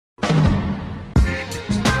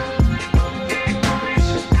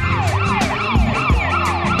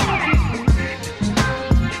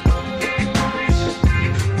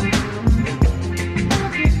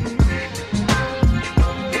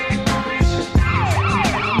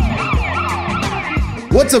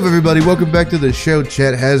What's up, everybody? Welcome back to the show,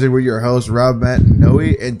 Chet Hazard. We're your hosts, Rob, Matt, and Noe,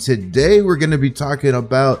 and today we're going to be talking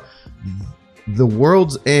about The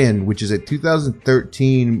World's End, which is a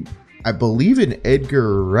 2013, I believe, an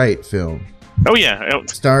Edgar Wright film. Oh yeah,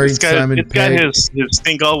 starring Simon Pegg. It's got his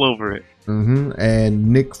stink all over it. And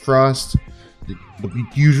Nick Frost, the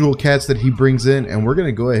usual cats that he brings in, and we're going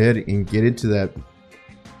to go ahead and get into that.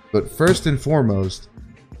 But first and foremost,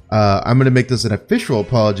 I'm going to make this an official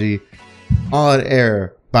apology on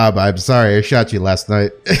air. Bob, I'm sorry I shot you last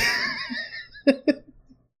night.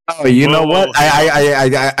 Oh, you know what?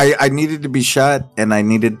 I needed to be shot, and I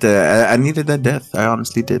needed that death. I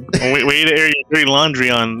honestly did. Way to air your dirty laundry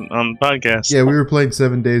on the podcast. Yeah, we were playing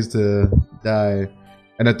 7 Days to Die,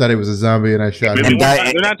 and I thought it was a zombie, and I shot him.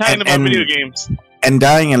 They're not talking about video games. And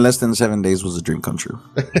dying in less than 7 days was a dream come true.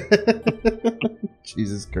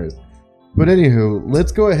 Jesus Christ. But anywho,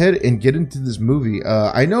 let's go ahead and get into this movie.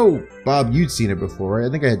 I know, Bob, you'd seen it before, right? I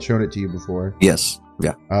think I had shown it to you before. Yes.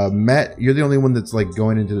 Yeah. Matt, you're the only one that's like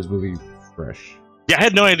going into this movie fresh. Yeah, I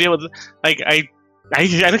had no idea what. I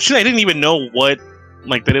didn't even know what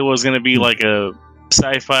that it was gonna be like a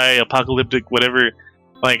sci-fi apocalyptic whatever.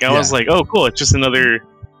 I was like, oh, cool, it's just another.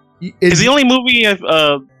 It's the only movie of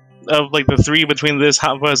like the three between this,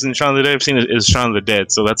 Hot Fuzz, and Shaun of the Dead I've seen is Shaun of the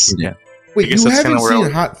Dead. So that's yeah. Wait, you haven't seen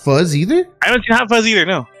Hot Fuzz either? I haven't seen Hot Fuzz either.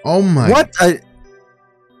 No. Oh my! What?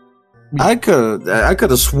 I could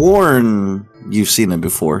have sworn you've seen it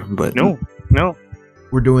before, but no.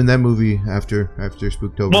 We're doing that movie after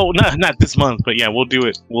Spooktober. Well, not this month, but yeah, we'll do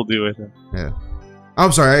it. Yeah.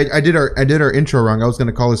 I'm sorry, I did our intro wrong. I was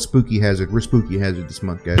gonna call it Spooky Hazard. We're Spooky Hazard this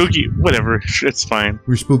month, guys. Spooky, whatever. It's fine.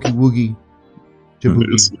 We're Spooky Woogie.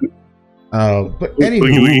 Jabuki. But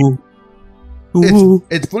anyway.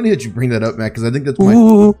 It's funny that you bring that up, Matt, because I think that's my.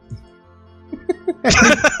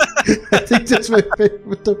 I think that's my favorite.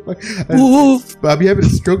 What the fuck? Bob, you having a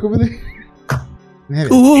stroke over there?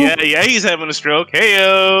 Yeah, he's having a stroke.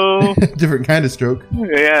 Heyo. Different kind of stroke.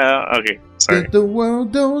 Yeah. Okay. Sorry. The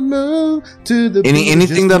world don't move to the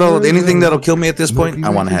anything that'll kill me at this point.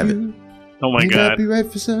 I want to have it. Oh my god. Be right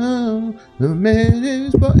for some. The man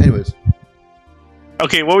is. Anyways.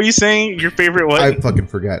 Okay, what were you saying? Your favorite what? I fucking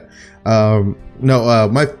forgot. My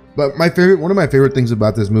favorite, one of my favorite things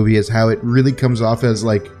about this movie is how it really comes off as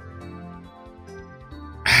like,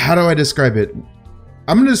 how do I describe it?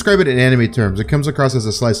 I'm gonna describe it in anime terms. It comes across as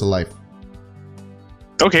a slice of life.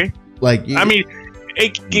 Okay.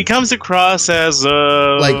 It comes across as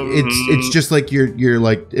like it's just like you're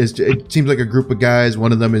like it seems like a group of guys.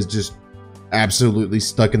 One of them is just absolutely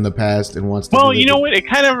stuck in the past and wants to. Well, you know what? It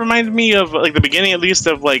kind of reminds me of like the beginning, at least,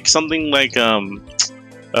 of like something like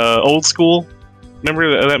Old School.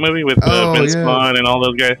 Remember that movie with Vince Vaughn and all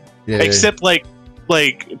those guys? Yeah. Except like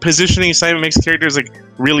positioning Simon Pegg's character is like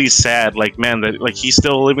really sad. Like, man, that like he's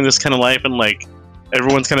still living this kind of life and like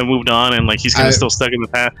everyone's kind of moved on and like he's kind of still stuck in the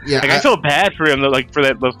past. Yeah, I felt bad for him like for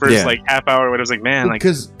the first like half hour when I was like, man, like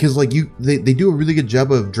because like they do a really good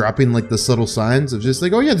job of dropping like the subtle signs of just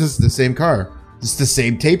like, oh yeah, this is the same car, this is the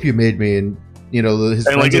same tape you made me, and you know his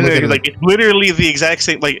and like it's literally the exact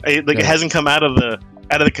same it hasn't come out of the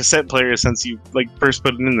cassette player since you like first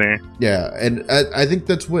put it in there. Yeah, and I think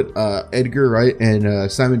that's what Edgar Wright and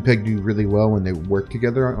Simon Pegg do really well when they work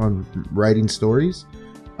together on writing stories.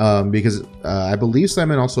 Because I believe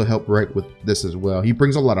Simon also helped write with this as well. He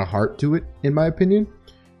brings a lot of heart to it, in my opinion.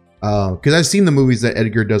 Because I've seen the movies that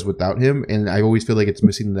Edgar does without him, and I always feel like it's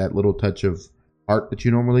missing that little touch of heart that you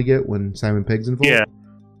normally get when Simon Pegg's involved. Yeah.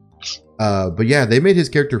 But yeah, they made his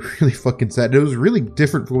character really fucking sad. It was really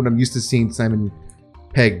different from what I'm used to seeing Simon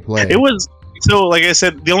Pegg play. It was. So, like I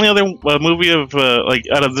said, the only other movie of like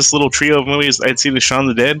out of this little trio of movies I'd seen is Shaun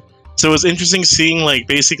of the Dead. So it was interesting seeing like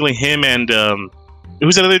basically him and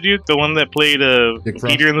who's that other dude? The one that played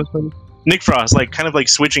Peter in this movie? Nick Frost, like kind of like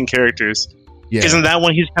switching characters. Yeah. Because in that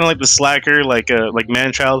one he's kind of like the slacker, like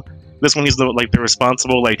man child. This one he's the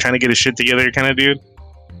responsible, like trying to get his shit together kind of dude.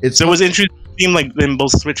 It was interesting seeing like them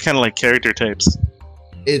both switch kind of like character types.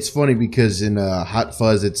 It's funny because in Hot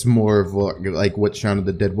Fuzz it's more of like what Shaun of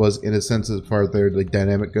the Dead was in a sense as far as their like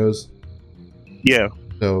dynamic goes. Yeah.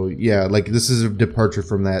 So yeah, like this is a departure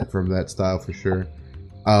from that style for sure.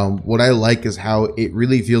 What I like is how it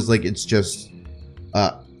really feels like it's just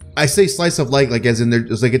I say slice of life like as in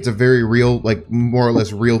there's like it's a very real, like more or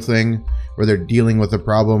less real thing where they're dealing with a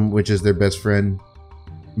problem, which is their best friend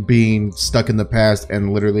being stuck in the past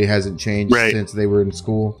and literally hasn't changed since they were in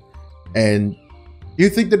school. And you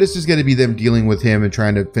think that it's just going to be them dealing with him and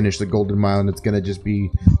trying to finish the Golden Mile, and it's going to just be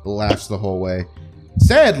laughs the whole way.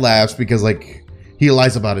 Sad laughs because like he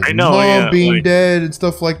lies about his mom being dead and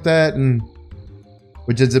stuff like that, and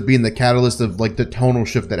which ends up being the catalyst of like the tonal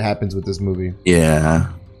shift that happens with this movie.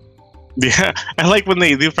 Yeah. Yeah, I like when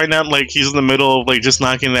they do find out like he's in the middle of like just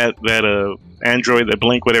knocking that android, that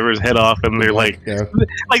Blink whatever's head off, and they're like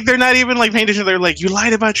they're not even like paying attention. They're like, "You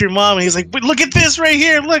lied about your mom," and he's like, "But look at this right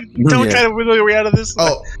here! Look, don't try to wiggle your way out of this."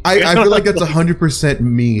 Oh, I feel like that's 100%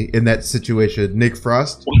 me in that situation. Nick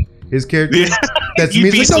Frost, his character. Yeah. That's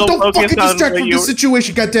me. Like, no, don't fucking distract from the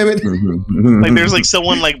situation, goddammit. Like there's like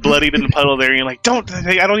someone like bloodied in the puddle there, and you're like,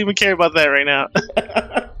 I don't even care about that right now.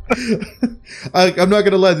 I'm not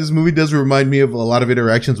gonna lie, this movie does remind me of a lot of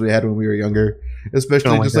interactions we had when we were younger,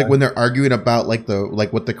 especially like when they're arguing about like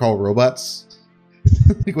what they call robots.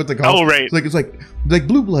 Like what they call it's like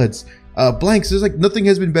blue bloods, blanks. There's like nothing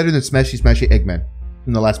has been better than Smashy Eggman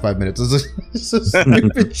in the last 5 minutes. It's just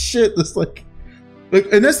stupid shit. It's like,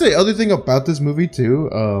 and that's the other thing about this movie too.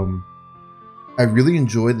 I really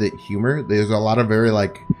enjoyed the humor. There's a lot of very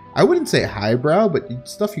like, I wouldn't say highbrow, but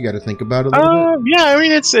stuff you got to think about a little bit. Yeah, I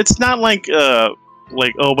mean it's not like a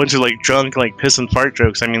bunch of like drunk like piss and fart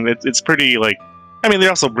jokes. I mean it's pretty like, I mean they're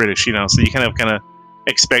also British, you know, so you kind of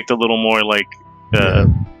expect a little more like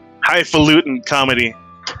highfalutin comedy.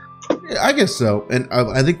 Yeah, I guess so. And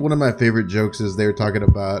I think one of my favorite jokes is they were talking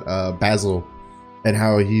about Basil and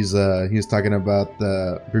how he's talking about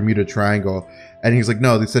the Bermuda Triangle. And he's like,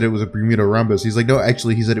 no, they said it was a Bermuda rhombus. He's like, no,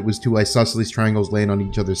 actually, he said it was two isosceles triangles laying on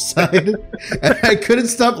each other's side. And I couldn't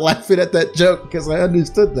stop laughing at that joke because I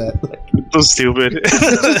understood that. Like, so stupid.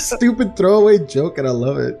 It's a stupid throwaway joke, and I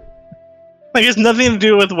love it. Like, it's nothing to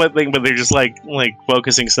do with what thing, but they're just like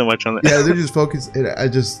focusing so much on it. Yeah, they're just focused.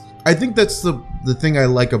 I think that's the thing I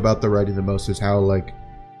like about the writing the most is how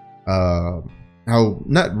how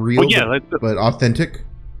not real, but authentic.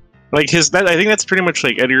 Like I think that's pretty much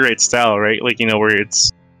like Edgar Wright's style, right? Like, you know, where it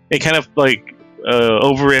kind of like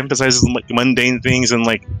overemphasizes like mundane things and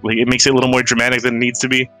like it makes it a little more dramatic than it needs to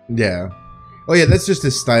be. Yeah. Oh yeah, that's just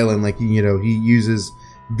his style, and like he uses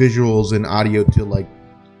visuals and audio to like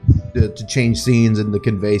to change scenes and to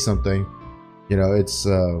convey something. You know, it's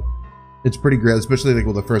pretty great, especially like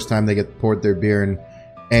the first time they get poured their beer and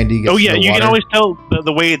Andy gets you water. Can always tell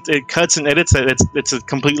the way it cuts and edits that it's a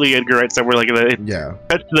completely Edgar Wright style where like it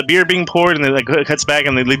cuts to the beer being poured and then like it cuts back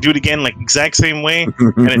and they do it again like exact same way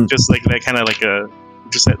and it's just like that kind of like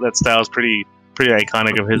that style is pretty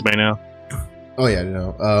iconic of his by now. Oh yeah,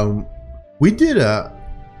 no. We did I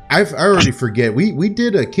already forget. We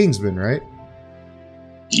did a Kingsman, right?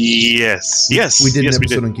 Yes. We did an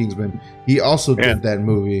episode on Kingsman. He also did that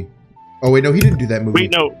movie. Oh wait, no, he didn't do that movie.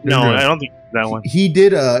 Wait, no, I don't think that one. He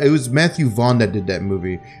did. It was Matthew Vaughn that did that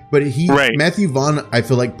movie, but Matthew Vaughn, I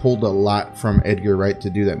feel like pulled a lot from Edgar Wright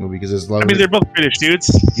to do that movie because there's a lot. I mean, they're both British dudes.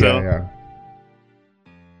 So. Yeah.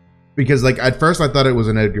 Because like at first I thought it was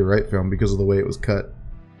an Edgar Wright film because of the way it was cut.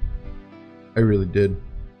 I really did.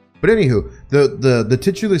 But anywho, the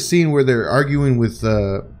titular scene where they're arguing with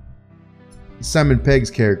Simon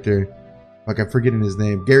Pegg's character. Like, I'm forgetting his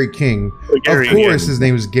name. Gary King. Of course, his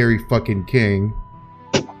name is Gary fucking King.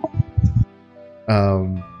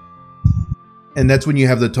 And that's when you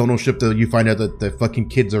have the tonal shift that you find out that the fucking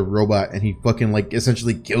kid's a robot and he fucking, like,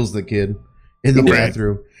 essentially kills the kid in the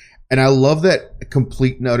bathroom. And I love that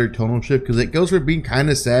complete and utter tonal shift because it goes from being kind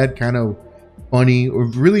of sad, kind of funny, or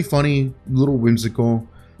really funny, little whimsical,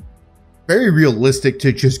 very realistic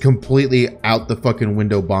to just completely out the fucking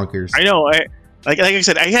window bonkers. I know. Like I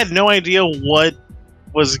said, I had no idea what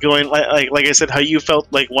was going. Like I said, how you felt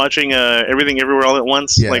like watching Everything Everywhere All at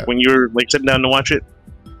Once. Yeah. Like when you were like sitting down to watch it.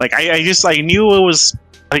 Like I knew it was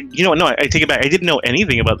like, you know, no, I take it back. I didn't know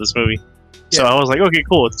anything about this movie, so I was like, okay,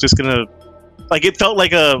 cool. It's just gonna like it felt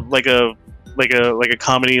like a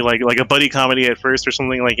comedy, like a buddy comedy at first or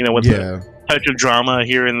something, like, you know, with a touch of drama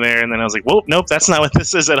here and there, and then I was like, whoa, nope, that's not what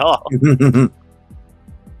this is at all.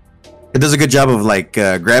 It does a good job of like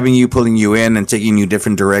grabbing you, pulling you in, and taking you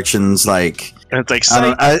different directions. Like, and it's like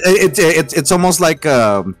it's almost like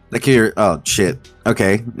you're, oh shit,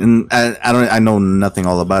 okay, and I know nothing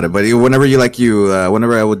all about it, but whenever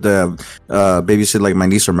whenever I would babysit like my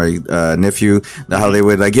niece or my nephew, how they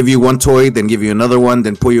would give you one toy, then give you another one,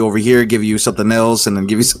 then pull you over here, give you something else, and then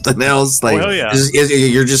give you something else. Like,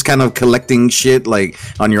 you're just kind of collecting shit like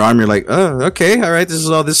on your arm. You're like, oh, okay, all right, this is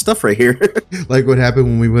all this stuff right here. Like what happened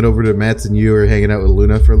when we went over to Matt's and you were hanging out with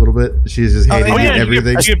Luna for a little bit. She's just handing you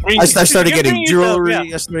everything. I started getting jewelry.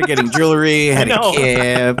 I started getting jewelry. Had a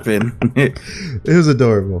cap, and it was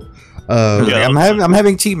adorable. I'm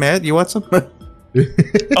having tea, Matt. You want some? Oh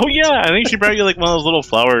yeah, I think she brought you like one of those little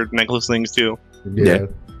flower necklace things too. Yeah.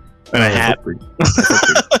 And a hat.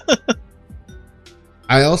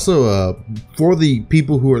 I also, for the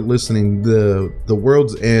people who are listening, the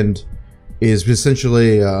World's End is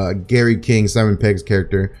essentially Gary King, Simon Pegg's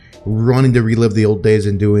character, wanting to relive the old days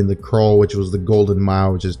and doing the crawl, which was the Golden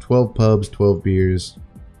Mile, which is 12 pubs, 12 beers,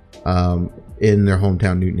 in their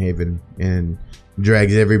hometown, Newton Haven, and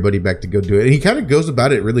drags everybody back to go do it. And he kind of goes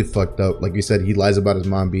about it really fucked up. Like you said, he lies about his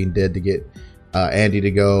mom being dead to get Andy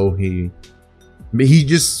to go. He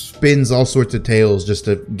just spins all sorts of tales just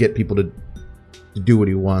to get people to do what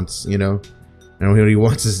he wants, you know? And what he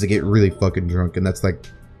wants is to get really fucking drunk, and that's like,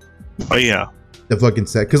 oh yeah, the fucking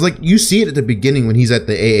set. Because like you see it at the beginning when he's at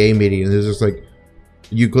the AA meeting, and there's just like,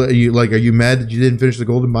 you like, are you mad that you didn't finish the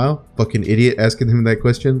Golden Mile? Fucking idiot, asking him that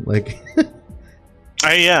question. Like,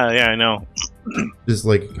 yeah, I know. Just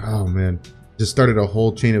like, oh man, just started a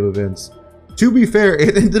whole chain of events. To be fair,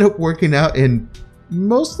 it ended up working out in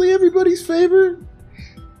mostly everybody's favor.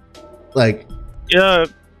 Like, yeah.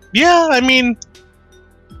 I mean,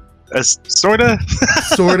 sorta.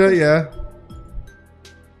 Sorta, yeah.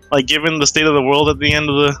 Like, given the state of the world at the end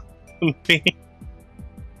of the movie.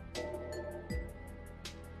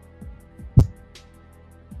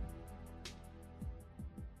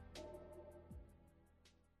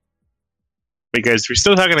 Wait, guys, we're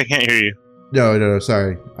still talking. I can't hear you. No,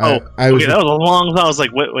 sorry. Oh, I was, okay, that was a long thought. I was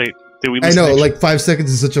like, wait, did we I miss know, connection? like 5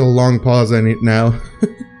 seconds is such a long pause. I need now.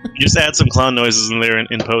 You just add some clown noises in there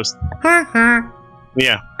in post.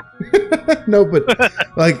 Yeah. No, but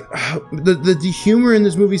like the humor in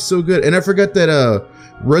this movie is so good, and I forgot that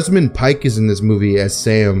Rosamund Pike is in this movie as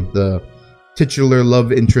Sam, the titular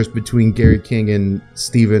love interest between Gary King and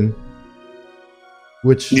Steven.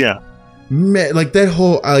 Which, Yeah. man, like that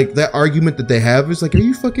whole like that argument that they have is like, are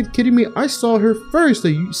you fucking kidding me? I saw her first. Are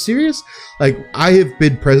you serious? Like, I have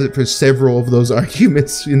been present for several of those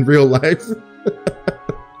arguments in real life.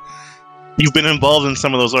 You've been involved in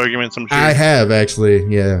some of those arguments, I'm sure. I have, actually,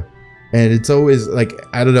 yeah. And it's always like,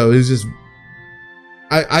 I don't know, it was just,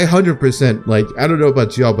 I 100%, like, I don't know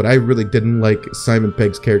about y'all, but I really didn't like Simon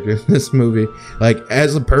Pegg's character in this movie. Like,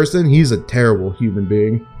 as a person, he's a terrible human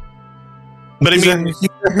being. But I mean, He's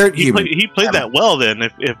a hurt he played that well then,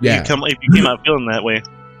 if Yeah. you came out feeling that way.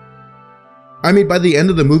 I mean, by the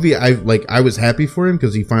end of the movie, I was happy for him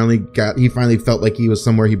because he finally felt like he was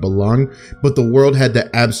somewhere he belonged, but the world had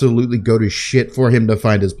to absolutely go to shit for him to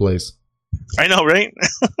find his place. I know, right?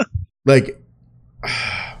 Like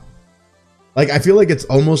I feel like it's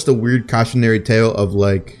almost a weird cautionary tale of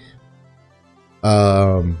like,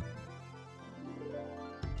 I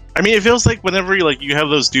mean, it feels like whenever you have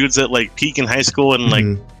those dudes that like peak in high school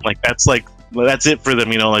and that's it for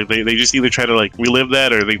them, you know, like they just either try to like relive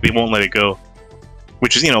that or they won't let it go,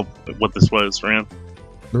 which is, you know, what this was for him.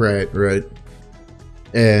 Right.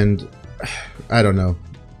 And I don't know.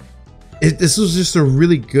 This was just a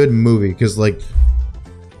really good movie because like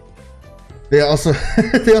they also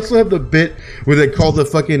have the bit where they call the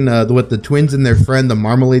fucking the twins and their friend the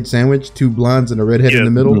marmalade sandwich, two blondes and a redhead in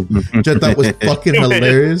the middle, which I thought was fucking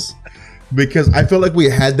hilarious because I felt like we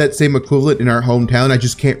had that same equivalent in our hometown. I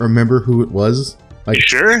just can't remember who it was. Like, You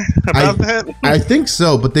sure about that? I think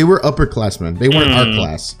so, but they were upperclassmen. They weren't our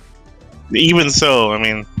class. Even so, I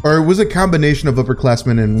mean, Or it was a combination of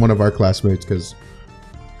upperclassmen and one of our classmates because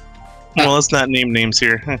well, let's not name names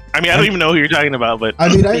here. I mean, I don't even know who you're talking about, but I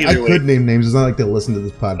mean, I either way. could name names. It's not like they'll listen to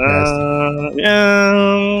this podcast.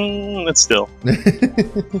 Yeah, that's still. Oh,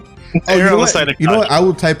 you know what? You know what? I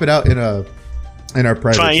will type it out in our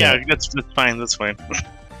private Fine, chat. yeah, that's fine. That's fine.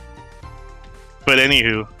 But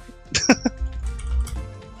anywho,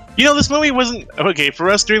 you know, this movie wasn't okay for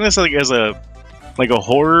us doing this like as a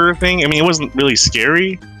horror thing. I mean, it wasn't really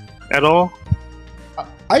scary at all.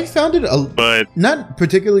 I found it But not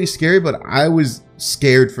particularly scary, but I was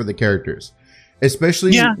scared for the characters,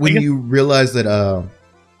 especially when you realize that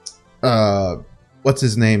what's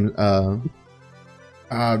his name? Now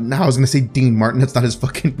I was gonna say Dean Martin. That's not his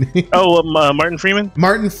fucking name. Oh, Martin Freeman.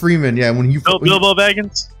 Martin Freeman. Yeah, when you Bilbo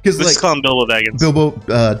Baggins. because Let's call him Bilbo Baggins.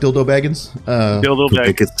 Dildo Baggins. Bilbo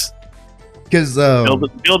Baggins. Because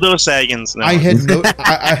Dildo Saggins. No. I had no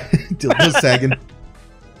Dildo Saggin.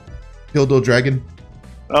 Dildo Dragon.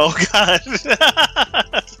 Oh God.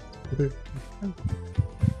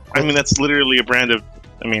 I mean, that's literally a brand of.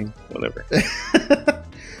 I mean, whatever.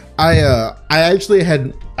 I actually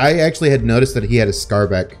had noticed that he had a scar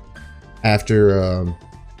back after a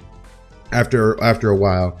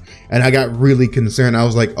while, and I got really concerned. I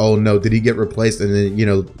was like, "Oh no, did he get replaced?" And then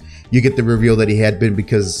you get the reveal that he had been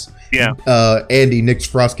because Andy, Nick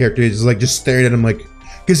Frost character, is like just staring at him like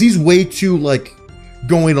because he's way too like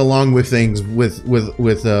going along with things with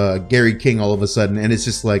Gary King all of a sudden, and it's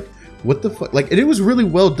just like what the fuck, like, and it was really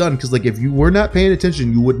well done because like if you were not paying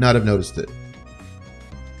attention, you would not have noticed it.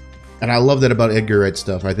 And I love that about Edgar Wright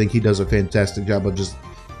stuff. I think he does a fantastic job of just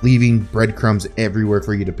leaving breadcrumbs everywhere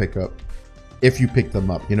for you to pick up. If you pick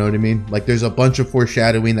them up, you know what I mean? Like, there's a bunch of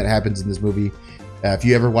foreshadowing that happens in this movie. If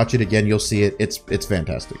you ever watch it again, you'll see it. It's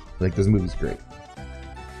fantastic. Like, this movie's great.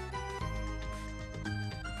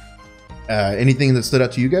 Anything that stood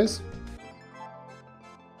out to you guys?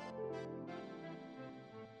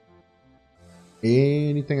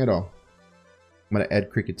 Anything at all? I'm gonna add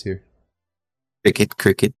crickets here. Cricket,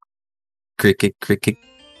 cricket, cricket, cricket.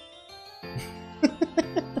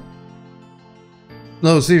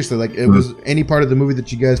 No, seriously, like, it was any part of the movie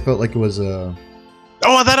that you guys felt like it was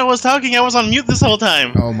Oh, I thought I was talking. I was on mute this whole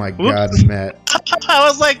time. Oh my God, Matt. I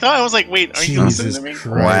was like, wait, are you listening Jesus to me?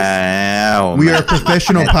 Christ. Wow. We are a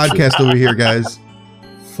professional podcast over here, guys.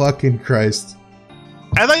 Fucking Christ.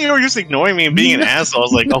 I thought you were just ignoring me and being an asshole. I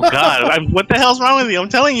was like, oh God, what the hell's wrong with you? I'm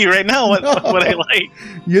telling you right now what I like.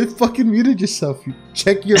 You fucking muted yourself. You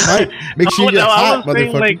check your mic. Make sure you're hot, I was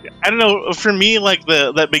saying, motherfucker. like, I don't know. For me, like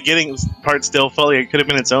that beginning part still felt like it could have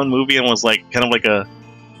been its own movie and was like kind of like a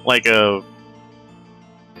what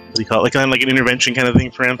do you call it? Like kind of like an intervention kind of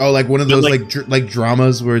thing for him. Oh, like one of those like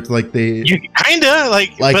dramas where it's like they kinda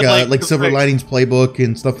like Silver Linings Playbook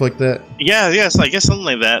and stuff like that. Yeah, yes, I guess something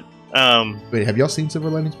like that. Wait, have y'all seen Silver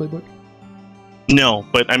Linings Playbook? No,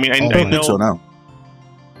 but I mean, I I know. think so now.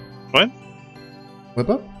 What? Whip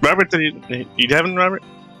up? Robert, you haven't, Robert?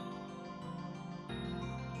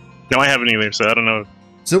 No, I haven't either, so I don't know.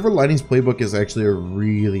 Silver Linings Playbook is actually a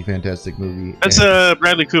really fantastic movie. That's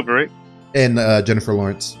Bradley Cooper, right? And Jennifer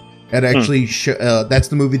Lawrence. And actually, that's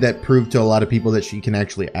the movie that proved to a lot of people that she can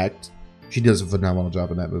actually act. She does a phenomenal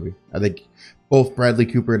job in that movie. I think both Bradley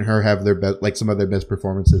Cooper and her have their best, like some of their best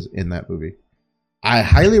performances in that movie. I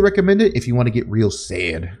highly recommend it if you want to get real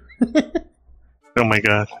sad. Oh my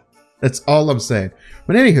God. That's all I'm saying.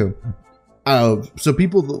 But anywho,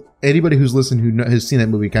 so anybody who's listened who has seen that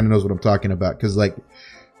movie kind of knows what I'm talking about. Because like,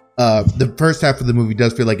 the first half of the movie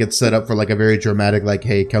does feel like it's set up for like a very dramatic, like,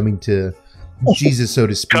 hey, coming to Jesus, so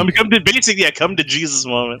to speak. Come to Jesus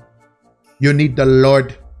moment. You need the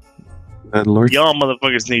Lord. Lord. Y'all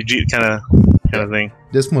motherfuckers need Jesus kind of thing.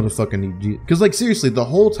 This motherfucker need Jesus. Because like seriously, the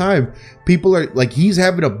whole time people are like, he's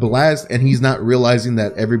having a blast and he's not realizing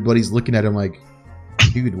that everybody's looking at him like,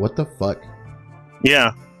 dude, what the fuck?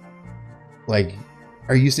 Yeah. Like,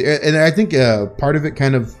 are you? And I think part of it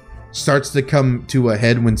kind of starts to come to a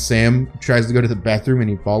head when Sam tries to go to the bathroom and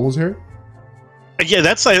he follows her. Yeah,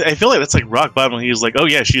 I feel like that's like rock bottom. He's like, oh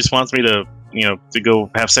yeah, she just wants me to, to go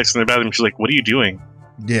have sex in the bathroom. She's like, what are you doing?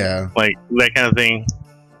 Yeah. Like that kind of thing.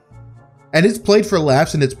 And it's played for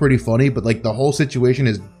laughs and it's pretty funny, but like the whole situation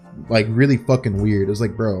is like really fucking weird. It's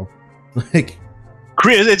like, bro, like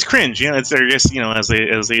it's cringe. Yeah, it's I guess as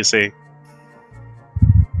they say.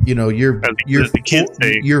 You're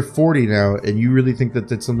 40 now, and you really think that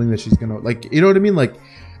that's something that she's gonna like? You know what I mean? Like,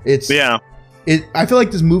 it's I feel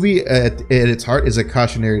like this movie at its heart is a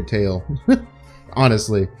cautionary tale.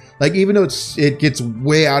 Honestly, like even though it gets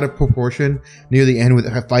way out of proportion near the end with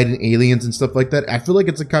her fighting aliens and stuff like that, I feel like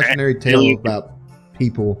it's a cautionary tale about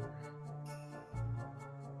people,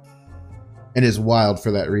 and is wild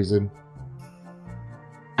for that reason.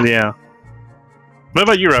 Yeah. What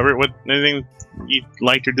about you, Robert? What anything you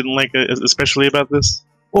liked or didn't like, especially about this?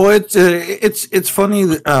 Well, it's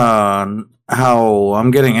funny how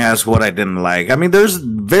I'm getting asked what I didn't like. I mean, there's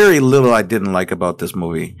very little I didn't like about this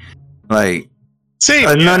movie. Like,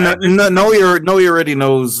 same. Noe already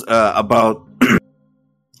knows about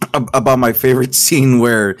about my favorite scene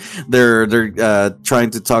where they're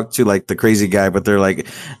trying to talk to like the crazy guy, but they're like,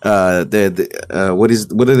 what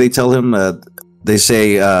do they tell him? They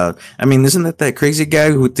say, I mean, isn't that crazy guy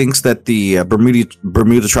who thinks that the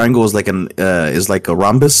Bermuda Triangle is like a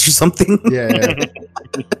rhombus or something? Yeah.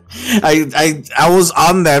 I was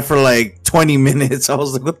on that for like 20 minutes. I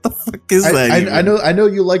was like, what the fuck is that? I know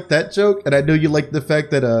you like that joke, and I know you like the fact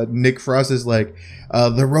that Nick Frost is like,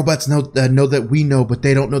 the robots know that we know, but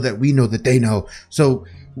they don't know that we know that they know. So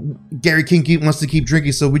Gary King wants to keep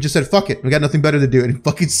drinking, so we just said, fuck it. We got nothing better to do. And he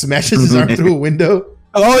fucking smashes his arm through a window.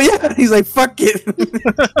 Oh yeah, he's like, fuck it.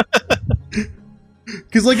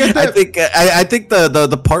 Because like I think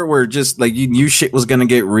the part where just like you knew shit was gonna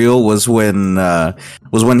get real was when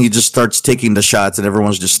he just starts taking the shots and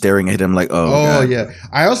everyone's just staring at him like, oh God. Yeah.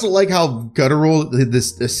 I also like how guttural the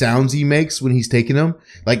sounds he makes when he's taking them,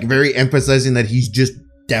 like very emphasizing that he's just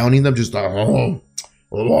downing them, just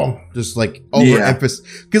just like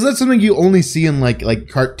overemphasize, because that's something you only see in like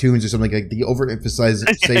cartoons or something, like the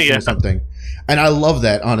overemphasization or something. And I love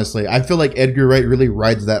that, honestly. I feel like Edgar Wright really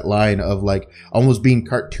rides that line of like almost being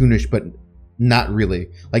cartoonish but not really.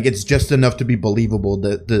 Like it's just enough to be believable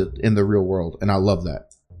in the real world, and I love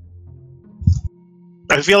that.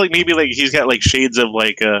 I feel like maybe like he's got like shades of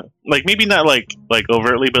like maybe not like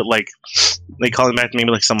overtly, but like they call it back to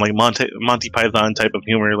maybe like some like Monty Python type of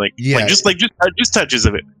humor, like just touches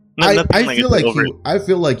of it. I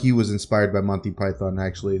feel like he was inspired by Monty Python.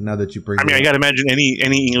 Actually, now that you bring, I mean, I gotta imagine any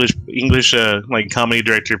English like comedy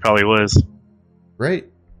director probably was. Right.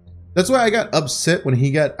 That's why I got upset when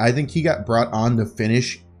I think he got brought on to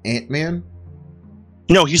finish Ant-Man.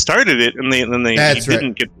 No, he started it, and then That's he right.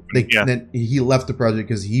 didn't get. Then he left the project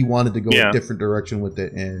because he wanted to go a different direction with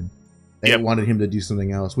it, and they wanted him to do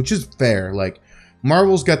something else, which is fair. Like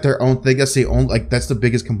Marvel's got their own thing. That's the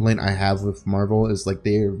biggest complaint I have with Marvel is like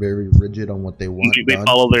they are very rigid on what they want. They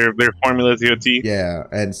follow their formula to a T. Yeah,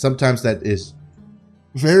 and sometimes that is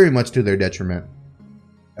very much to their detriment.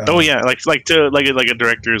 Oh yeah, like a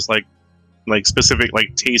director's like specific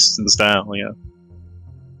like tastes and style. Yeah.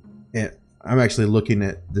 Yeah, I'm actually looking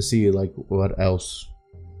to see like what else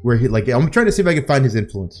where he like. I'm trying to see if I can find his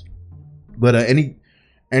influence. But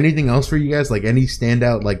anything else for you guys? Like any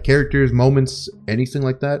standout like characters, moments, anything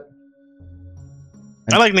like that?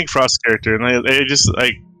 I like Nick Frost's character, and I just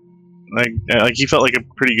like he felt like a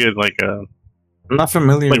pretty good like. I'm not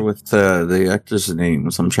familiar with the actors'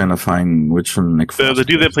 names. I'm trying to find which one Nick Frost. The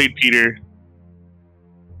dude that played Peter.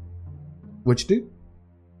 Which dude?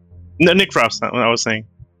 No, Nick Frost. That's what I was saying.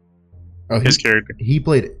 Oh, his character. He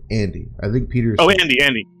played Andy. I think Peter. Oh, Andy.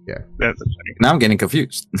 Yeah. Now I'm getting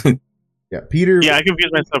confused. Yeah, Peter. Yeah, I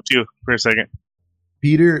confused myself too for a second.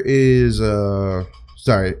 Peter is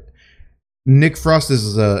sorry. Nick Frost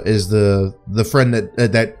is the friend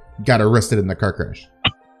that got arrested in the car crash.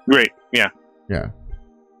 Great. Yeah. Yeah.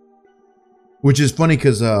 Which is funny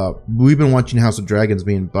because we've been watching House of Dragons,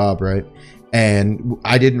 me and Bob, right? And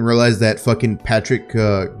I didn't realize that fucking Patrick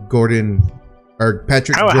Gordon or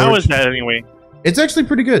Patrick. How is that anyway? It's actually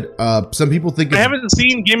pretty good. Some people think I haven't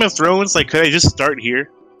seen Game of Thrones. Like, could I just start here?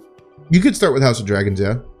 You could start with House of Dragons,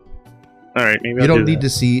 yeah. All right, maybe you don't need to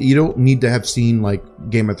see. You don't need to have seen like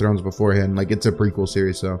Game of Thrones beforehand. Like it's a prequel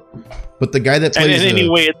series, so. But the guy that plays. And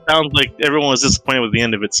anyway, it sounds like everyone was disappointed with the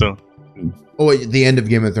end of it. So. Oh, the end of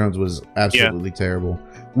Game of Thrones was absolutely terrible.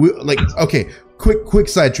 Okay, quick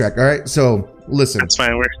sidetrack. All right, so listen. That's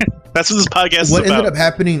fine. That's what this podcast is about. What ended up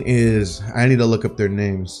happening is I need to look up their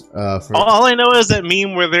names. All I know is that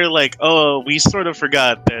meme where they're like, "Oh, we sort of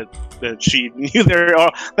forgot that she knew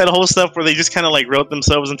that whole stuff," where they just kind of like wrote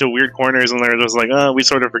themselves into weird corners, and they're just like, "Oh, we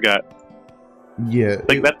sort of forgot." Yeah,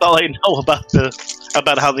 like that's all I know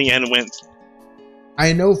about how the end went.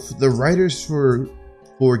 I know the writers for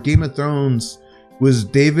Game of Thrones was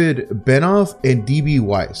David Benioff and D.B.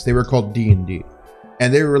 Weiss. They were called D&D.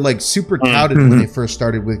 And they were like super touted when they first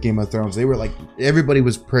started with Game of Thrones. They were like, everybody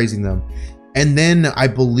was praising them. And then I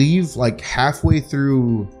believe like halfway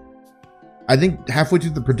through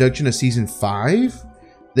the production of season 5,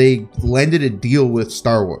 they landed a deal with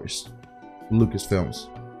Star Wars, Lucasfilms,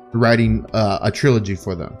 writing a trilogy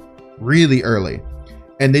for them really early.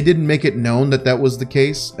 And they didn't make it known that was the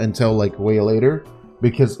case until like way later.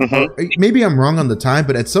 Because maybe I'm wrong on the time,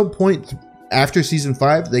 but at some point after season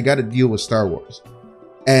 5, they got a deal with Star Wars.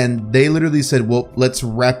 And they literally said, well, let's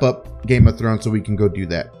wrap up Game of Thrones so we can go do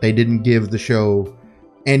that. They didn't give the show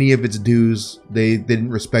any of its dues. They didn't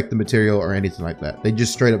respect the material or anything like that. They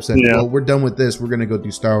just straight up said, well, we're done with this. We're going to go do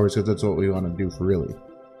Star Wars because that's what we want to do for really,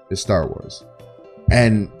 is Star Wars.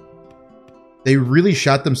 And they really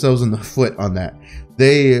shot themselves in the foot on that.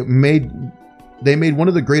 They made one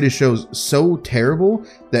of the greatest shows so terrible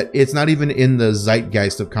that it's not even in the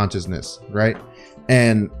zeitgeist of consciousness, right?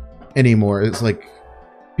 And anymore, it's like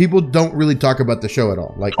people don't really talk about the show at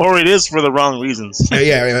all. Like, or it is for the wrong reasons.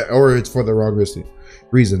 Yeah, or it's for the wrong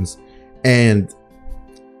reasons. And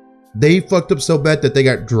they fucked up so bad that they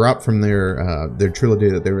got dropped from their trilogy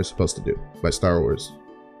that they were supposed to do by Star Wars,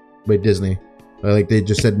 by Disney. Like they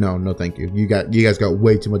just said no, thank you. You guys got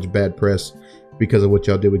way too much bad press because of what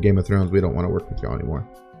y'all did with Game of Thrones. We don't want to work with y'all anymore.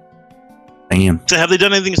 Damn. So have they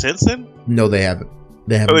done anything since then? No, they haven't.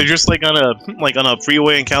 They're just like on a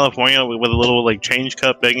freeway in California with a little like change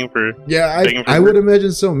cup begging for. Yeah, I would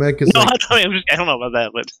imagine so, man. Cause, no, I don't know about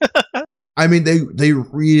that, but. I mean, they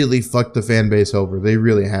really fucked the fan base over. They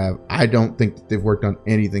really have. I don't think that they've worked on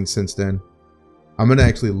anything since then. I'm gonna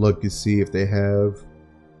actually look to see if they have.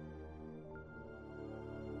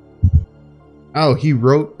 Oh, he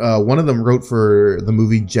wrote. One of them wrote for the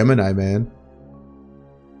movie Gemini Man,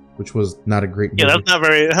 which was not a great movie. Yeah,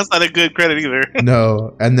 that's not a good credit either.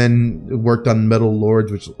 No, and then worked on Metal Lords,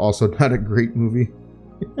 which is also not a great movie.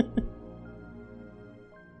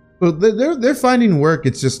 Well, they're finding work.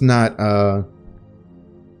 It's just not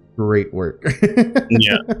great work.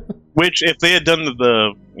 Yeah. Which, if they had done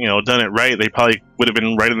done it right, they probably would have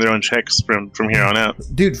been writing their own checks from here on out.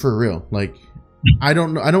 Dude, for real. Like, I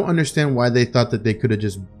don't understand why they thought that they could have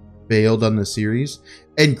just bailed on the series.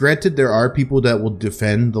 And granted, there are people that will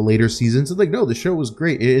defend the later seasons. It's like, no, the show was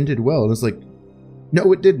great. It ended well. And it's like,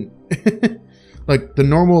 no, it didn't. Like the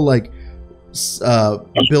normal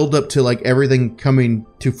build up to like everything coming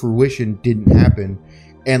to fruition didn't happen.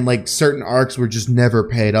 And like certain arcs were just never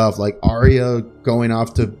paid off. Like Arya going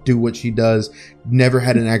off to do what she does never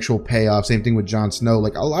had an actual payoff. Same thing with Jon Snow.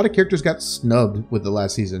 Like a lot of characters got snubbed with the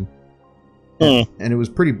last season, and it was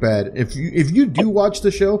pretty bad. If you do watch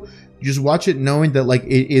the show, just watch it knowing that like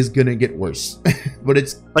it is gonna get worse. But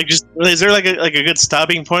it's like, just is there like a good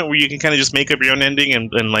stopping point where you can kind of just make up your own ending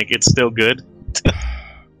and like it's still good?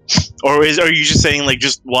 Or are you just saying like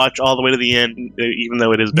just watch all the way to the end, even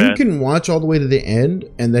though it is bad? You can watch all the way to the end,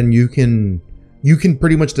 and then you can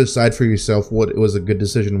pretty much decide for yourself what was a good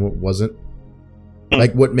decision and what wasn't.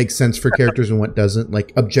 Like what makes sense for characters and what doesn't.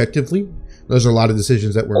 Like objectively, there's a lot of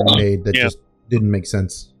decisions that were made that just didn't make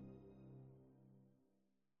sense.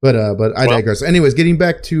 But I digress. Anyways, getting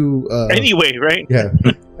back to anyway, right? Yeah.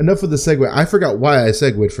 Enough of the segue. I forgot why I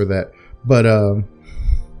segued for that, but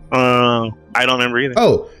I don't remember either.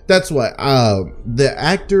 Oh, that's why. The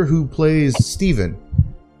actor who plays Steven,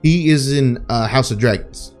 he is in House of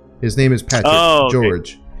Dragons. His name is Patrick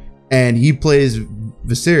George, and he plays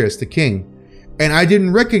Viserys, the king. And I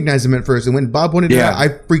didn't recognize him at first, and when Bob pointed it out, I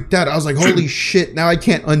freaked out. I was like, "Holy shit!" Now I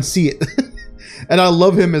can't unsee it. And I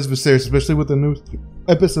love him as Viserys, especially with the new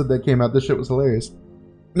episode that came out. This shit was hilarious.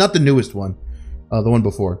 Not the newest one, the one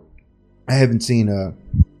before. I haven't seen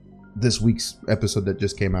this week's episode that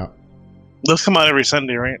just came out. Those come out every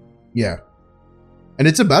Sunday, right? Yeah, and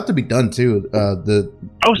it's about to be done too.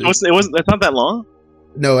 It's not that long.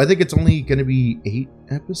 No, I think it's only going to be 8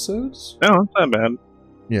 episodes. No, that's not bad.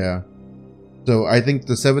 Yeah. So I think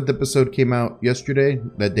the 7th episode came out yesterday.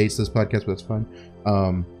 That dates this podcast, but that's fine.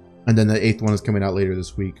 And then the 8th one is coming out later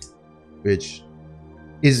this week, which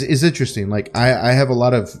is interesting. Like I have a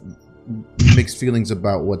lot of mixed feelings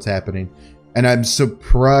about what's happening, and I'm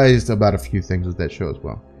surprised about a few things with that show as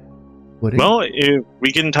well. Well, if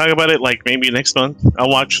we can talk about it like maybe next month. I'll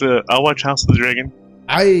watch House of the Dragon.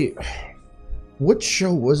 What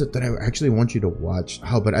show was it that I actually want you to watch?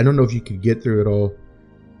 Oh, but I don't know if you could get through it all.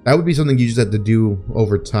 That would be something you just have to do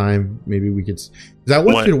over time. Maybe we could. Because I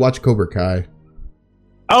want you to watch Cobra Kai.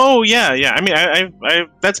 Oh yeah. I mean, I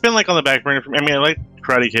that's been like on the back burner for me. I mean, I like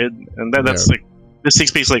Karate Kid, and that's like this takes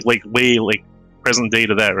place like way like present day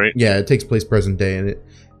to that, right? Yeah, it takes place present day,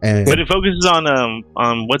 but it focuses on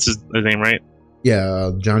what's his name, right? Yeah,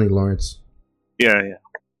 Johnny Lawrence. Yeah.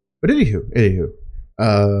 But anywho,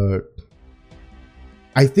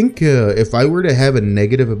 I think if I were to have a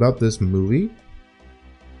negative about this movie,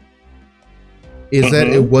 is that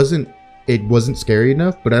it wasn't scary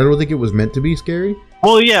enough, but I don't think it was meant to be scary.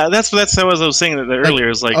 Well, yeah, that's what I was saying that earlier.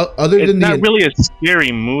 Is like other than it's not really a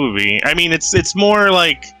scary movie. I mean, it's more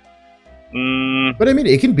like. But I mean,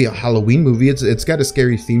 it can be a Halloween movie. It's got a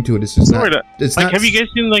scary theme to it. It's just not. It's like, not. Have you guys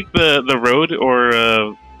seen like the Road or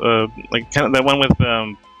like kind of that one with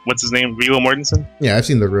what's his name, Viggo Mortensen? Yeah, I've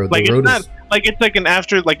seen the Road. Like the Road it's not like it's like an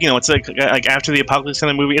after like it's like after the apocalypse kind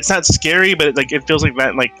of movie. It's not scary, but it feels like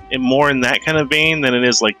that like more in that kind of vein than it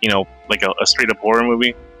is like like a straight up horror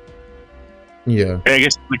movie. Yeah, I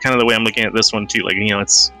guess kind of the way I'm looking at this one too. Like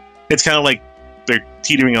it's kind of like they're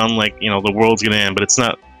teetering on like the world's gonna end, but it's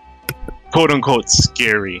not quote unquote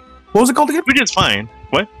scary. What was it called again? Which is fine.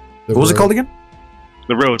 What was it called again?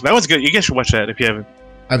 The Road. That was good. You guys should watch that if you haven't.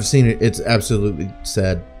 I've seen it. It's absolutely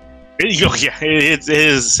sad. Yeah, it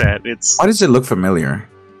is sad. Why does it look familiar?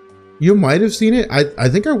 You might have seen it. I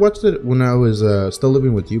think I watched it when I was still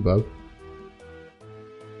living with you, Bob.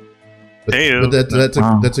 But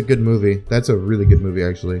that's a good movie. That's a really good movie,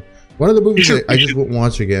 actually. One of the movies I just won't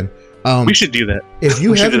watch again. We should do that. If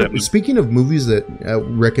you haven't, speaking of movies that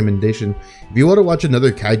recommendation, if you want to watch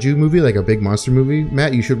another kaiju movie, like a big monster movie,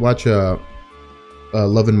 Matt, you should watch Love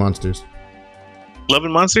and Monsters. Love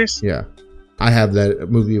and Monsters? Yeah, I have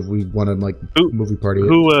that movie. If we want to like movie party,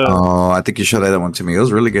 I think you showed that one to me. It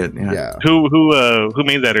was really good. Yeah. Who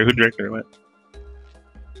made that or who directed it? What?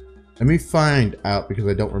 Let me find out because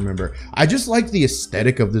I don't remember. I just like the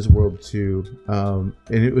aesthetic of this world too. And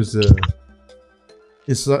it was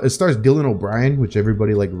it stars Dylan O'Brien, which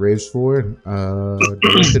everybody like raves for.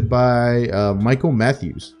 Directed by Michael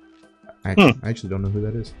Matthews. I actually don't know who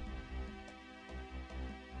that is.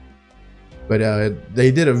 But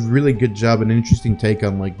they did a really good job, an interesting take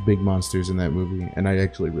on like big monsters in that movie, and I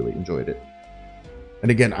actually really enjoyed it.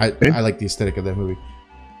 And again, I like the aesthetic of that movie.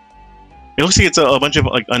 It looks like it's a bunch of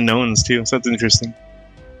like unknowns too, so that's interesting.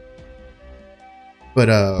 But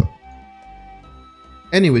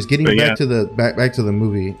anyways, getting back to the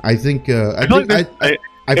movie, I think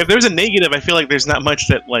if there's a negative, I feel like there's not much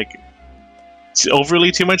that like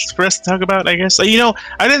overly too much for us to talk about. I guess I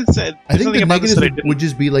didn't say. I think the negative would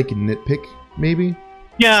just be like a nitpick, maybe.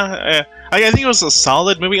 Yeah, I think it was a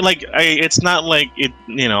solid movie. Like it's not like it.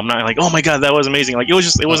 I'm not like, oh my god, that was amazing. Like it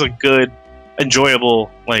was a good, enjoyable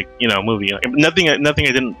movie. Like, nothing I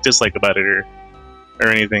didn't dislike about it or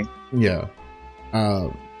anything. Yeah.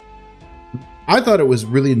 I thought it was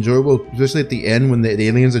really enjoyable, especially at the end when the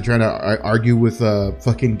aliens are trying to argue with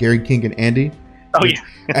fucking Gary King and Andy. Oh yeah,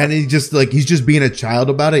 and he's just being a child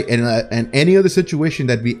about it, and any other situation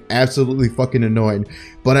that'd be absolutely fucking annoying.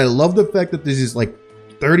 But I love the fact that there's just like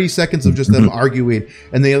 30 seconds of just them arguing,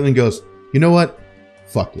 and the alien goes, "You know what?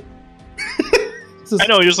 Fuck it." I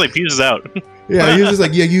know, he just like pieces out. Yeah, he was just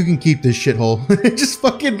like, "Yeah, you can keep this shithole." It just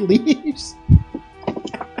fucking leaves.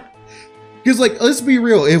 Because, like, let's be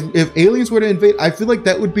real. If aliens were to invade, I feel like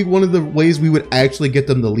that would be one of the ways we would actually get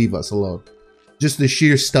them to leave us alone. Just the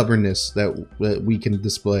sheer stubbornness that we can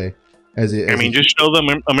display. Just show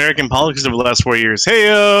them American politics over the last 4 years.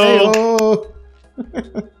 Hey-o!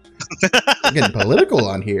 We're getting political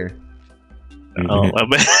on here. Oh,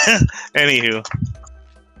 anywho.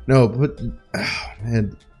 No, but,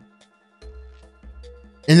 man.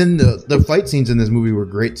 And then the fight scenes in this movie were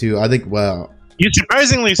great, too. I think, wow.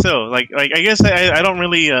 Surprisingly so. Like I guess I don't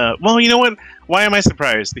really. Well, you know what? Why am I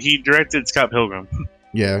surprised? He directed Scott Pilgrim.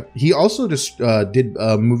 Yeah, he also just did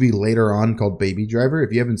a movie later on called Baby Driver.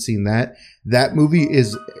 If you haven't seen that movie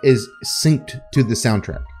is synced to the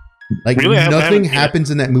soundtrack. Like really? Nothing happens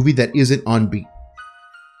in that movie that isn't on beat.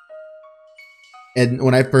 And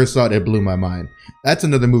when I first saw it, it blew my mind. That's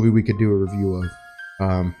another movie we could do a review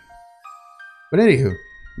of. But anywho,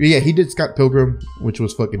 yeah, he did Scott Pilgrim, which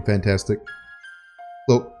was fucking fantastic.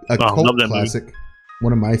 So, a cult classic, movie.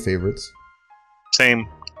 One of my favorites. Same.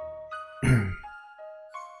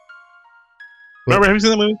 Robert, have you seen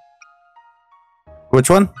that movie? Which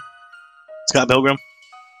one? Scott Pilgrim.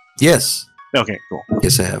 Yes. Okay, cool.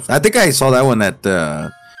 Yes, I have. I think I saw that one at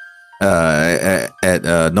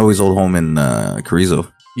Noe's old home in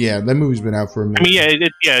Carrizo. Yeah, that movie's been out for a minute. I mean,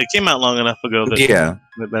 it came out long enough ago.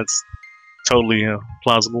 That's totally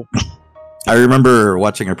plausible. I remember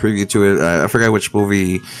watching a preview to it. I forgot which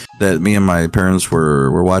movie that me and my parents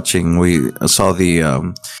were watching. We saw the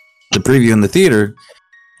preview in the theater,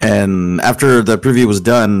 and after the preview was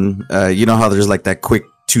done, you know how there's like that quick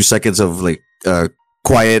 2 seconds of like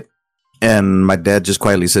quiet, and my dad just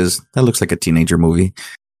quietly says, "That looks like a teenager movie."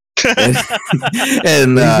 and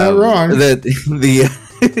he's not wrong. That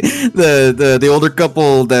the older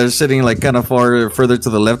couple that are sitting like kind of further to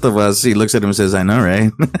the left of us, he looks at him and says, "I know,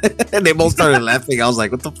 right?" And they both started laughing. I was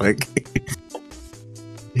like, "What the fuck?"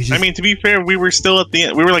 I mean, to be fair, we were still at the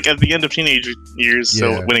end. We were like at the end of teenage years,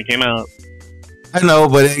 so when it came out. I know,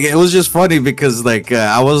 but it was just funny because like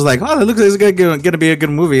I was like, "Oh, it looks like it's gonna be a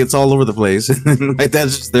good movie." It's all over the place. And my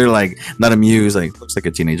dad's just there like not amused, like looks like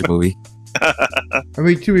a teenage movie. I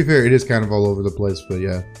mean, to be fair, it is kind of all over the place, but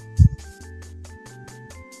yeah.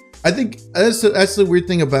 I think that's the weird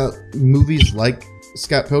thing about movies like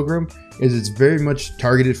Scott Pilgrim is it's very much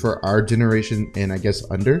targeted for our generation and I guess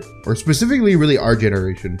under, or specifically really our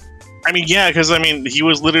generation. I mean, yeah, because I mean, he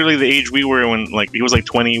was literally the age we were when like he was like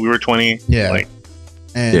 20, we were 20. Yeah, like,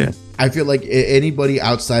 and I feel like anybody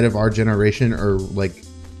outside of our generation or like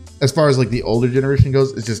as far as like the older generation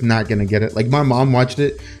goes, is just not gonna get it. Like my mom watched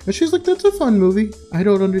it and she's like, "That's a fun movie. I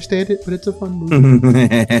don't understand it, but it's a fun movie."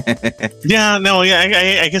 Yeah, no,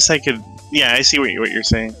 yeah, I guess I could. Yeah, I see what you're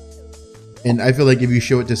saying. And I feel like if you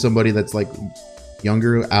show it to somebody that's like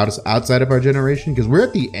younger, outside of our generation, because we're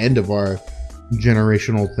at the end of our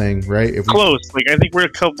generational thing, right? Close. Like I think we're a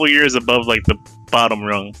couple years above like the bottom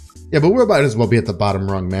rung. Yeah, but we're about as well be at the bottom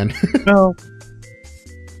rung, man. No.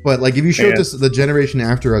 But like, if you show it to the generation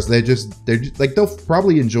after us, they're just like they'll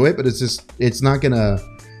probably enjoy it, but it's not gonna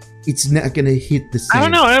hit the same. I don't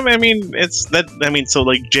know. I mean, it's that. I mean, so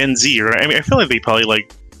like Gen Z, right? I mean, I feel like they probably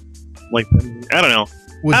like I don't know.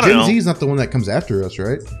 Well, Gen Z is not the one that comes after us,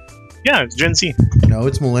 right? Yeah, it's Gen Z. No,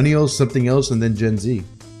 it's millennials, something else, and then Gen Z.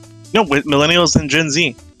 No, with millennials and Gen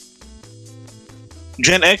Z.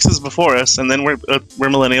 Gen X is before us, and then we're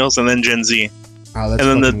millennials, and then Gen Z. Oh, that's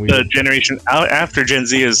and then the generation after Gen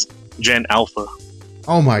Z is Gen Alpha.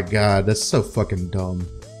 Oh my god, that's so fucking dumb.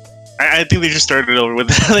 I think they just started over with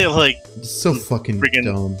that. Like it's so fucking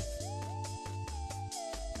dumb.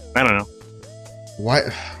 I don't know. Why?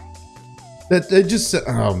 That just.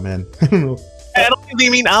 Oh man, I don't know. I don't think they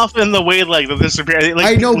mean alpha in the way like the superior. Like,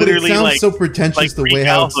 I know, but it literally, sounds like, so pretentious like the Greek way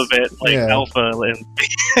how alphabet, like alpha, and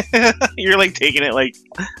you're like taking it like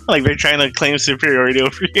they're trying to claim superiority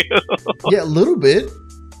over you. Yeah, a little bit.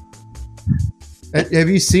 Have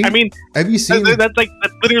you seen? I mean, have you seen? That's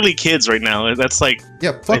literally kids right now. That's like Yeah,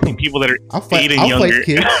 I fuck them. think people that are I'll fight. 8 and I'll younger.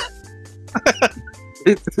 fight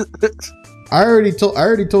kids. I already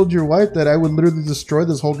told your wife that I would literally destroy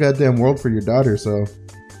this whole goddamn world for your daughter. So,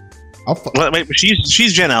 Wait,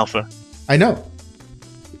 she's Gen Alpha. I know.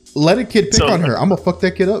 Let a kid pick on her. I'm gonna fuck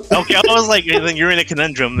that kid up. Okay, I was like, then you're in a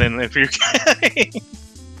conundrum. Then if you're,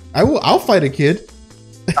 I will. I'll fight a kid.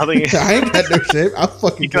 I think I ain't got no shame. I'll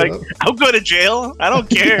fucking you're kid like, up. I'll go to jail. I don't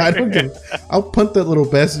care. I don't give. I'll punt that little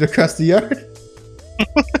bastard across the yard.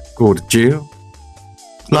 Go to jail.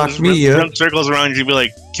 Lock me up. Run circles around you. Be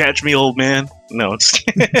like, catch me, old man. No, it's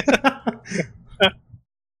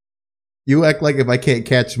You act like if I can't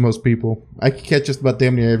catch most people, I can catch just about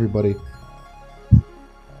damn near everybody.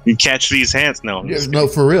 you catch these hands. No, Yeah, no,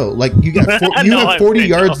 for real. Like you got, you have 40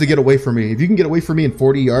 yards to get away from me. If you can get away from me in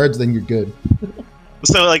 40 yards, then you're good.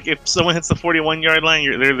 So like, if someone hits the 41-yard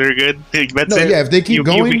line, they're good. That's No, it. yeah. If they keep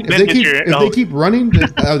going, if they keep running,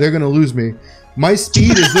 they're gonna lose me. My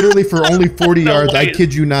speed is literally for only 40 yards. I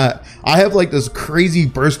kid you not. I have like this crazy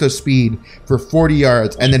burst of speed for 40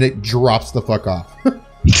 yards, and then it drops the fuck off.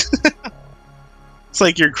 It's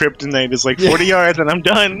like your kryptonite is like 40 yards, and I'm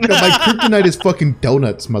done. No, my kryptonite is fucking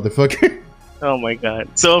donuts, motherfucker. Oh my god!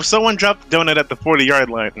 So if someone dropped the donut at the 40-yard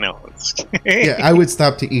line, no. Yeah, I would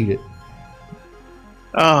stop to eat it.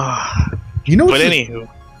 Oh, You know. but anywho,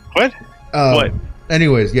 what? What?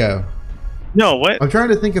 Anyways, yeah. No, what? I'm trying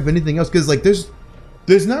to think of anything else because like there's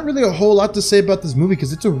not really a whole lot to say about this movie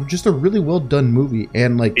because it's just a really well done movie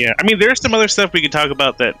and like Yeah, I mean, there's some other stuff we could talk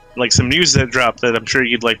about that, like some news that dropped that I'm sure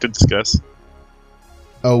you'd like to discuss.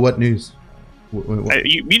 Oh, what news?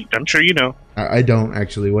 I'm sure you know. I don't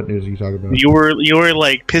actually. What news are you talking about? You were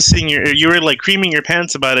like you were like creaming your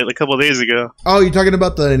pants about it a couple of days ago. Oh, you're talking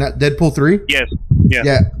about the Deadpool 3? Yes. Yeah.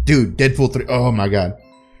 Yeah, dude, Deadpool 3. Oh my god.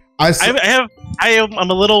 I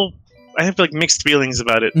have like mixed feelings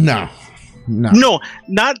about it. No, No,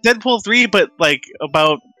 not Deadpool 3, but like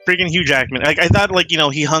about freaking Hugh Jackman. Like I thought, like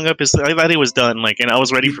he hung up his. I thought he was done. Like, and I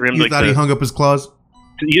was ready for him. You thought he hung up his claws?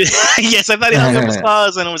 Yes, I thought he hung up his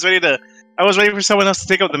claws, and I was ready for someone else to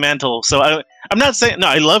take up the mantle. So I'm not saying no.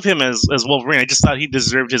 I love him as Wolverine. I just thought he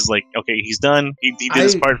deserved his like. Okay, he's done. He did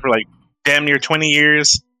his part for like damn near 20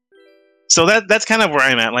 years. So that's kind of where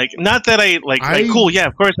I'm at. Like, not that I cool. Yeah,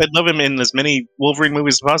 of course, I'd love him in as many Wolverine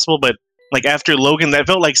movies as possible. But like after Logan, that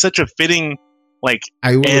felt like such a fitting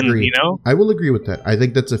I will end. agree. I will agree with that. I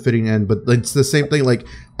think that's a fitting end. But it's the same thing. Like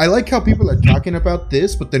I like how people are talking about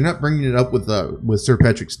this, but they're not bringing it up with Sir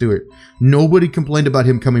Patrick Stewart. Nobody complained about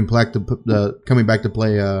him coming back to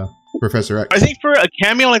play Professor X. I think for a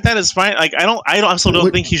cameo like that is fine. Like I also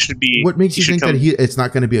don't think he should be. What makes you think that it's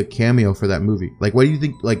not going to be a cameo for that movie? Like, what do you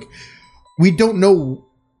think? Like, we don't know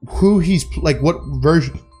who he's like, what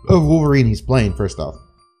version of Wolverine he's playing. First off,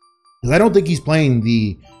 because I don't think he's playing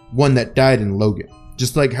the one that died in Logan.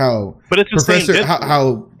 Just like how, but it's the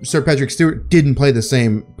how Sir Patrick Stewart didn't play the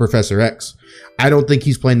same Professor X. I don't think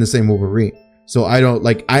he's playing the same Wolverine. So I don't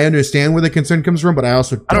like. I understand where the concern comes from, but I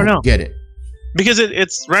also don't get it. Because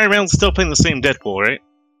it's Ryan Reynolds still playing the same Deadpool, right?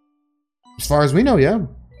 As far as we know, yeah.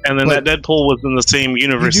 And then that Deadpool was in the same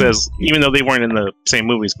universe as, even though they weren't in the same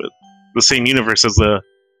movies, but the same universe as the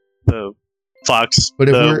Fox. But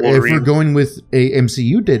if we're going with a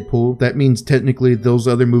MCU Deadpool, that means technically those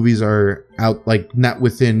other movies are out, like not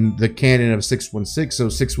within the canon of 616. So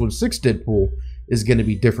 616 Deadpool is going to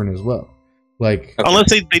be different as well. Like,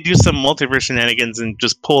 unless they do some multiverse shenanigans and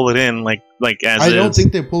just pull it in, like as I don't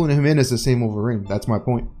think they're pulling him in as the same Wolverine. That's my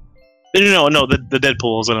point. No, the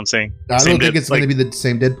Deadpool is what I'm saying. I don't think it's going to be the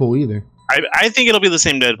same Deadpool either. I think it'll be the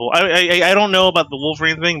same Deadpool. I don't know about the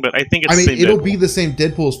Wolverine thing, but I think it's. I mean, the same it'll Deadpool. be the same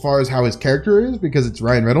Deadpool as far as how his character is because it's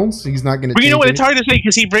Ryan Reynolds. He's not going to. But you know what? It's hard to say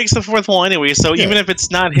because he breaks the fourth wall anyway. So even if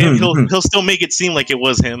it's not him, he'll still make it seem like it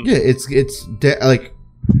was him. Yeah, I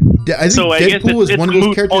think Deadpool is one of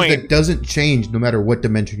those characters that doesn't change no matter what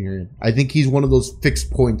dimension you're in. I think he's one of those fixed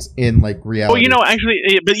points in like reality. Well,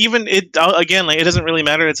 actually, but even it again, like it doesn't really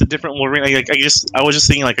matter. It's a different Wolverine. I was just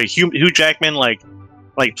thinking like a Hugh Jackman like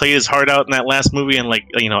played his heart out in that last movie, and I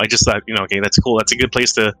just thought okay, that's cool. That's a good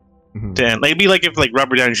place to end. Like, it'd be like if like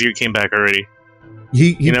Robert Downey Jr. came back already.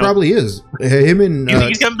 He probably is. Him and you think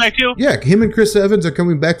he's coming back too? Yeah, him and Chris Evans are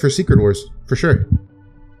coming back for Secret Wars for sure.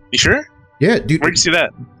 You sure? Yeah, dude. Where'd you see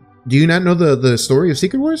that? Do you not know the story of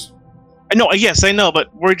Secret Wars? No, yes, I know, but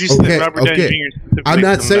where'd you see that Robert Downey Jr. specifically I'm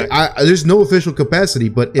not come saying back? there's no official capacity,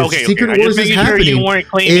 but if Secret I Wars just is making sure you happening, weren't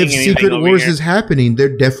claiming if anything Secret over Wars here. is happening,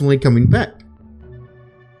 they're definitely coming back.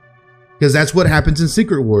 Because that's what happens in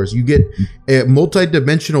Secret Wars. You get a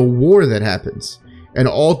multi-dimensional war that happens, and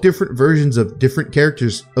all different versions of different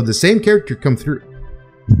characters of the same character come through.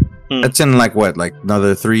 That's in like what, like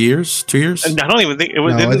another 3 years, 2 years? I don't even think it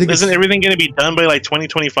was. No, I think isn't it's- everything going to be done by like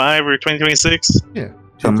 2025 or 2026? Yeah,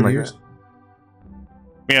 Something like years.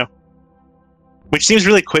 Which seems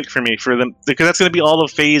really quick for me for them because that's going to be all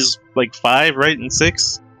of Phase like 5, right, and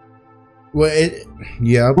 6. Well,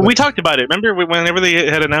 yeah, but We talked about it. Remember whenever they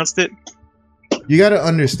had announced it? you got to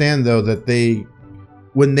understand though that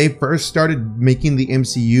when they first started making the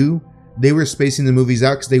MCU, they were spacing the movies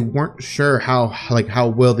out because they weren't sure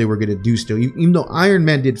how well they were going to do still. Even though Iron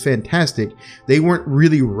Man did fantastic, they weren't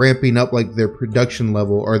really ramping up like their production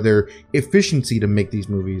level or their efficiency to make these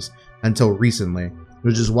movies until recently,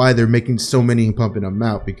 which is why they're making so many and pumping them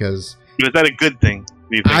out. Because Was that a good thing?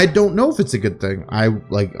 Do you think? I don't know if it's a good thing. I feel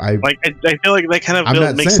like that kind of I'm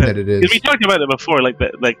not makes saying sense. that it is. Because we talked about it before, like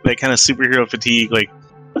that kind of superhero fatigue, like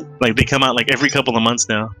they come out like every couple of months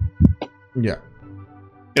now, Yeah.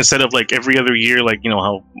 instead of like every other year, like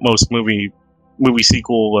how most movie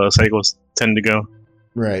sequel cycles tend to go.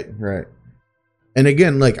 Right. And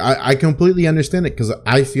again, like I completely understand it because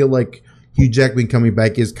I feel like Hugh Jackman coming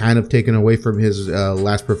back is kind of taken away from his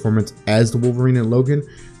last performance as the Wolverine in Logan,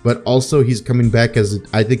 but also he's coming back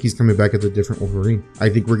I think he's coming back as a different Wolverine. I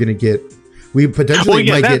think we potentially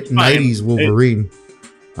might get fine. 90s Wolverine.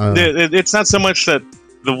 It's not so much that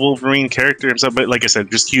the Wolverine character himself, but like I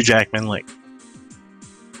said, just Hugh Jackman. Like,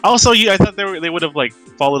 also, I thought they would have like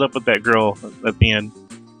followed up with that girl at the end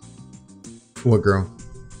What girl?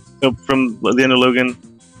 from the end of Logan.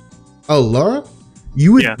 Oh, Laura?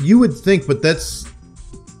 You would think, but that's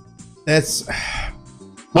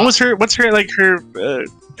What was her? What's her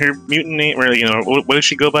her mutant name? Or what does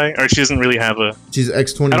she go by? Or she doesn't really have a. she's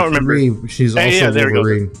X-23. I don't remember. She's also there we go.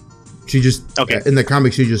 Wolverine. She just in the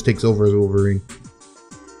comics she just takes over as Wolverine.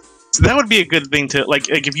 So that would be a good thing to like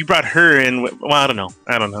if you brought her in. Well, I don't know.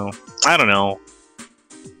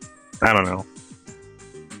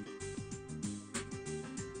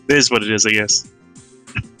 It is what it is, I guess.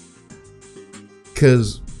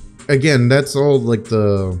 Because again, that's all like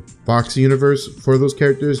the Fox universe for those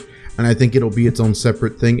characters, and I think it'll be its own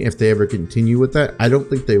separate thing if they ever continue with that. I don't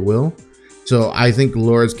think they will, so I think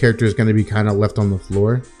Laura's character is going to be kind of left on the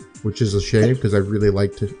floor, which is a shame because I really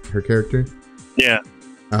liked her character. Yeah.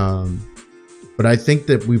 But I think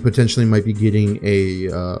that we potentially might be getting a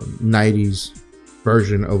 90s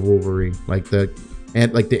version of Wolverine, like the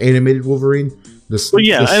animated Wolverine.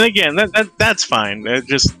 And again, that's fine.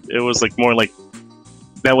 It was like more like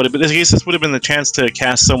that would have been. I guess this would have been the chance to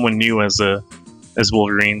cast someone new as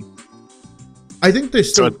Wolverine. I think they're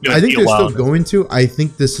still. I think they're still going to. I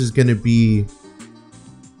think this is going to be.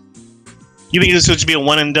 You think this would be a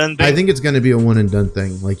one and done thing? I think it's going to be a one and done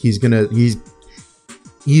thing. Like he's gonna.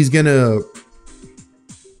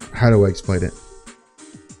 How do I explain it?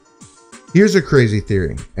 Here's a crazy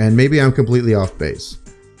theory, and maybe I'm completely off base.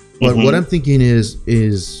 But what I'm thinking is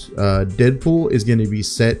Deadpool is going to be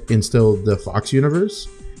set in still the Fox universe,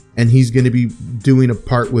 and he's going to be doing a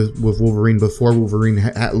part with Wolverine before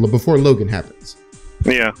before Logan happens.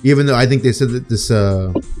 Yeah. Even though I think they said that this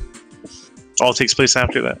all takes place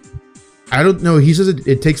after that. I don't know. He says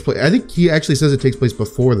it takes place. I think he actually says it takes place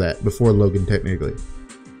before Logan technically,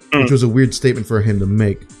 which was a weird statement for him to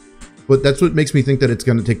make. But that's what makes me think that it's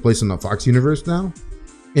going to take place in the Fox universe now.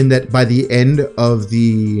 In that by the end of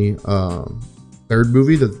the third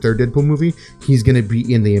Deadpool movie, he's going to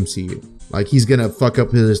be in the MCU. Like he's going to fuck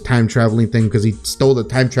up his time traveling thing because he stole the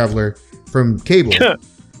time traveler from Cable.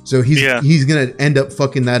 So he's going to end up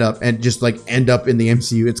fucking that up and just like end up in the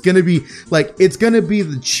MCU. It's going to be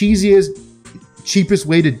the cheapest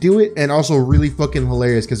way to do it, and also really fucking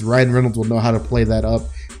hilarious because Ryan Reynolds will know how to play that up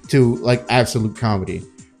to like absolute comedy.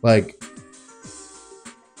 Like,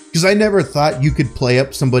 because I never thought you could play up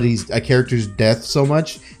a character's death so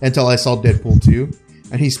much until I saw Deadpool 2,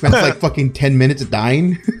 and he spent like fucking 10 minutes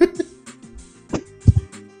dying.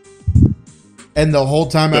 And the whole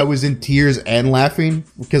time I was in tears and laughing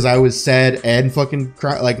because I was sad and fucking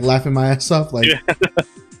laughing my ass off. Like,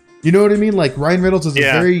 you know what I mean? Like Ryan Reynolds is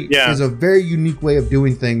a very unique way of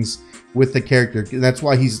doing things with the character. That's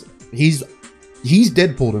why he's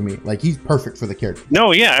Deadpool to me. Like he's perfect for the character.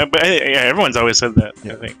 No, yeah, but everyone's always said that.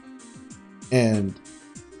 Yeah. I think. And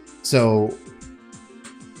so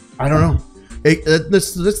I don't know.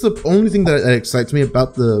 That's the only thing that excites me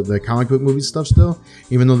about the comic book movie stuff still,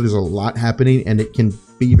 even though there's a lot happening and it can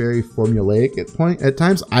be very formulaic at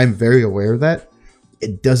times. I'm very aware of that.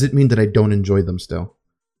 It doesn't mean that I don't enjoy them still.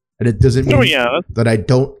 And it doesn't mean that I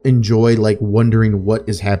don't enjoy like wondering what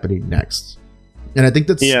is happening next. And I think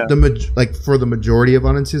that's like for the majority of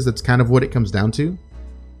audiences, that's kind of what it comes down to.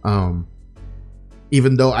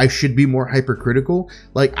 Even though I should be more hypercritical,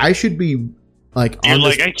 like I should be like you're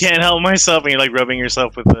like I can't help myself, and you're like rubbing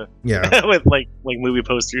yourself with the with like movie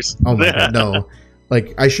posters. Oh my god, no!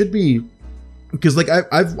 Like I should be, because like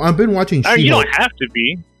I've been watching. You don't have to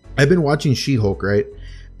be. I've been watching She-Hulk, right?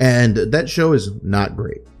 And that show is not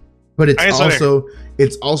great, but it's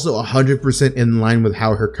also 100% in line with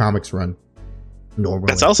how her comics run. Normally.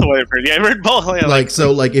 That's also what I've heard. Yeah, I've heard both.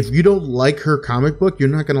 Like if you don't like her comic book, you're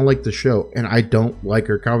not gonna like the show, and I don't like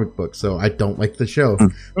her comic book, so I don't like the show.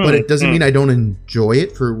 But it doesn't mean I don't enjoy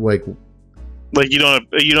it for like you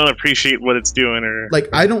don't appreciate what it's doing, or like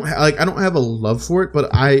I don't have a love for it, but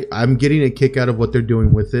I'm getting a kick out of what they're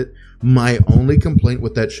doing with it. My only complaint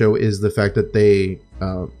with that show is the fact that they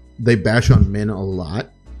bash on men a lot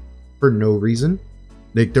for no reason.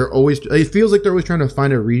 Like it feels like they're always trying to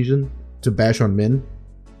find a reason to bash on men,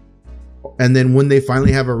 and then when they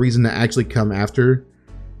finally have a reason to actually come after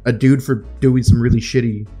a dude for doing some really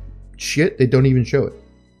shitty shit, they don't even show it.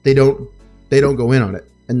 They don't go in on it,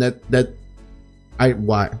 and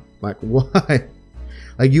why like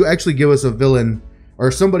you actually give us a villain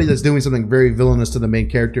or somebody that's doing something very villainous to the main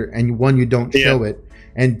character, and one, you don't show it,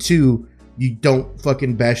 and two, you don't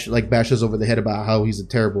fucking bash us over the head about how he's a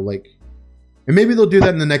terrible like. And maybe they'll do that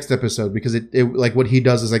in the next episode, because it like what he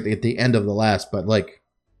does is like at the end of the last. But like,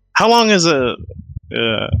 how long is a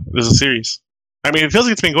series? I mean, it feels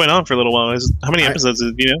like it's been going on for a little while. How many episodes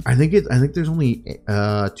is it? You know? I think there's only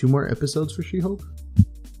 2 more episodes for She-Hulk.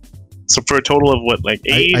 So for a total of what, like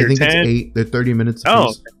 8 I or think 10? it's 8. They're 30 minutes.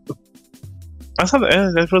 Oh, I thought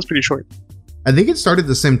that was pretty short. I think it started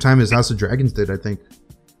the same time as House of Dragons did. I think.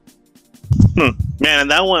 Man,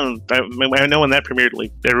 and that one, I know when that premiered,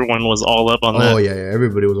 like everyone was all up on that. Oh yeah,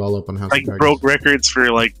 everybody was all up on House of Dragons. Broke records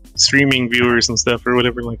for like streaming viewers and stuff or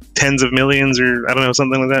whatever, like tens of millions or I don't know,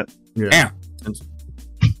 something like that. Yeah.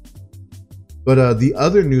 But the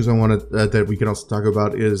other news I wanted that we can also talk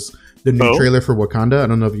about is the new trailer for Wakanda. I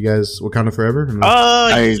don't know if you guys Wakanda Forever.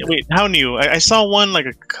 Wait, how new? I saw one like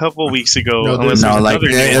a couple weeks ago. It was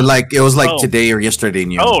like today or yesterday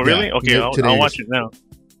new. Oh, really? Yeah, okay, I'll watch it now.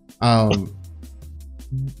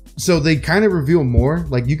 So they kind of reveal more.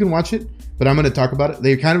 Like you can watch it, but I'm going to talk about it.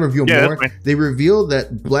 They kind of reveal more. They reveal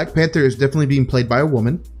that Black Panther is definitely being played by a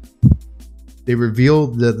woman. They reveal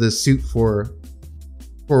the suit for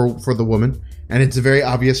the woman, and it's very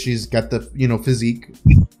obvious she's got the physique,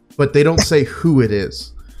 but they don't say who it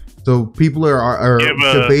is. So people are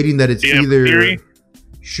debating that it's either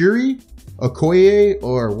Shuri Okoye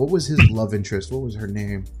or what was his love interest? What was her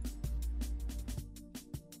name?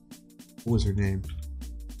 What was her name?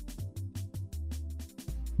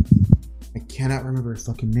 I cannot remember her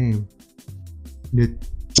fucking name.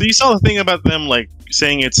 So you saw the thing about them like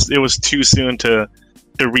saying it was too soon to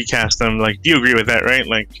recast them. Like, do you agree with that, right?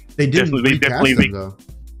 Like they definitely them, though.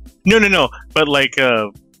 No. But like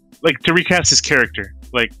to recast his character.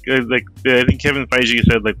 Like I think Kevin Feige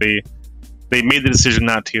said like they made the decision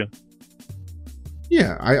not to.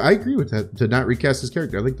 Yeah, I agree with that. To not recast his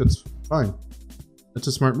character, I think that's fine. That's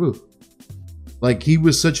a smart move. Like he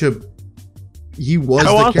was the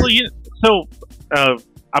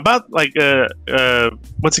about like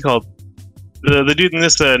what's it called? The dude in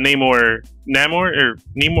this Namor.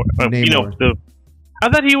 I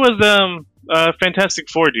thought he was Fantastic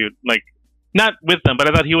Four dude. Like not with them, but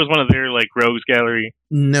I thought he was one of their like rogues gallery.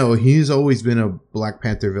 No, he's always been a Black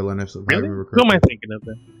Panther villain. If I remember correctly. Who am I thinking of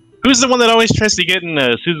then? Who's the one that always tries to get in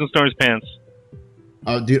Susan Storm's pants?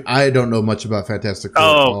 Oh, dude, I don't know much about Fantastic Four.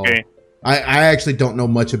 Oh, okay. I actually don't know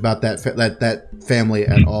much about that family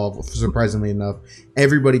at all. Surprisingly enough,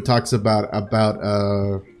 everybody talks about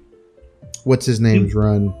what's his name's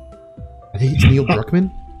run. I think it's Neil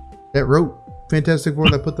Druckmann that wrote Fantastic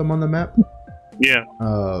Four that put them on the map. Yeah.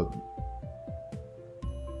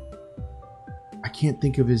 I can't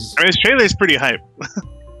think of his. His trailer's pretty hype.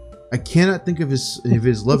 I cannot think of his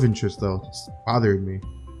love interest though. It's bothering me.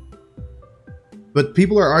 But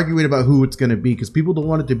people are arguing about who it's going to be because people don't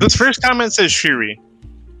want it to be. This first comment says Shuri.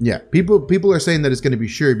 Yeah, people are saying that it's going to be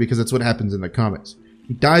Shuri because that's what happens in the comics.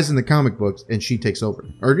 He dies in the comic books and she takes over,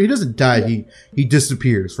 or he doesn't die. Yeah. He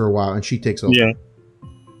disappears for a while and she takes over. Yeah.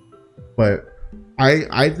 But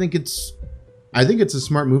I think it's a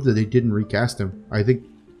smart move that they didn't recast him. I think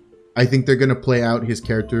they're going to play out his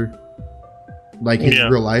character like his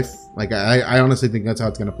real life. Like I honestly think that's how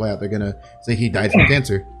it's going to play out. They're going to say he died from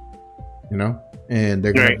cancer, and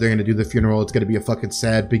they're Right. gonna do the funeral. It's gonna be a fucking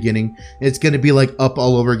sad beginning. It's gonna be like Up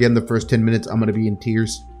all over again. The first 10 minutes, I'm gonna be in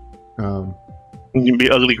tears. You can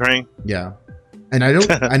be ugly crying. Yeah, and I don't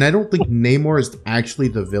think Namor is actually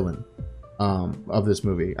the villain of this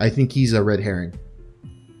movie. I think he's a red herring.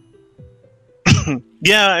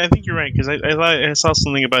 Yeah, I think you're right because I thought I saw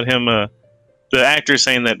something about him. The actor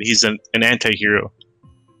saying that he's an anti-hero.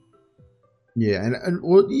 Yeah, and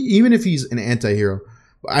well, even if he's an anti-hero,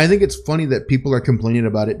 I think it's funny that people are complaining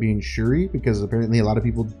about it being Shuri because apparently a lot of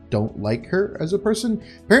people don't like her as a person.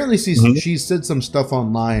 Apparently, she said some stuff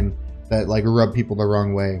online that like rub people the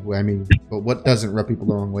wrong way. I mean, but what doesn't rub people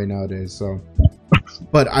the wrong way nowadays? So,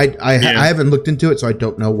 but I haven't looked into it, so I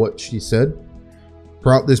don't know what she said.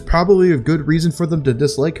 There's probably a good reason for them to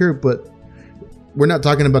dislike her, but we're not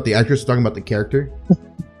talking about the actress; we're talking about the character.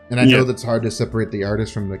 And I know that's hard to separate the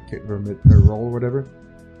artist from their role or whatever.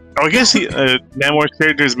 Oh, I guess Namor's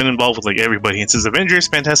character has been involved with like everybody. It's his Avengers,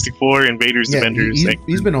 Fantastic Four, Invaders, Avengers.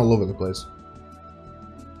 He's been all over the place.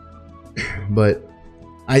 But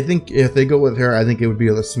I think if they go with her, I think it would be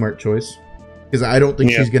a smart choice because I don't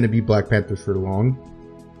think she's going to be Black Panther for long.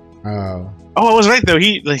 Oh, I was right though.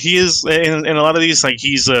 He is in a lot of these like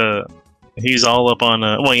he's all up on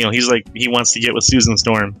he's like he wants to get with Susan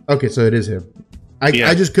Storm. Okay, so it is him.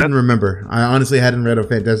 I just couldn't remember. I honestly hadn't read a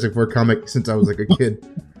Fantastic Four comic since I was like a kid.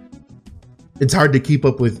 It's hard to keep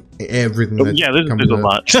up with everything. That's there's a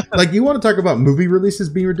lot. Like, you want to talk about movie releases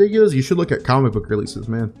being ridiculous? You should look at comic book releases,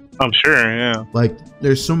 man. I'm sure, yeah. Like,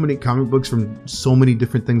 there's so many comic books from so many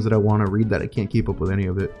different things that I want to read that I can't keep up with any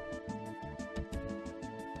of it.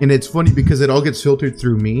 And it's funny because it all gets filtered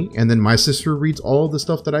through me, and then my sister reads all the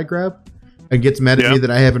stuff that I grab and gets mad at me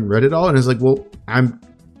that I haven't read it all, and it's like, well, I'm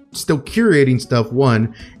still curating stuff,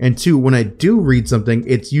 one, and two, when I do read something,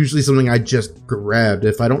 it's usually something I just grabbed.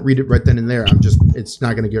 If I don't read it right then and there, it's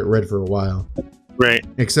not going to get read for a while. Right.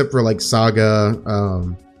 Except for like Saga,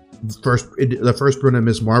 the first run of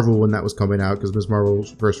Ms. Marvel when that was coming out, because Ms.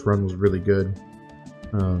 Marvel's first run was really good.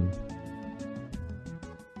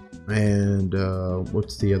 And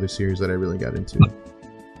what's the other series that I really got into?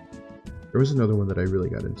 There was another one that I really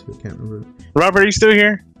got into. I can't remember. Robert, are you still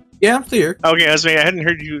here? Yeah, I'm still here. Okay, I hadn't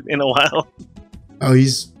heard you in a while. Oh,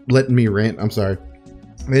 he's letting me rant. I'm sorry.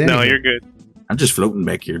 No, you're good. I'm just floating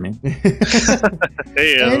back here, man.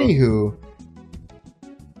 Anywho,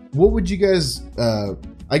 what would you guys?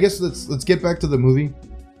 I guess let's get back to the movie.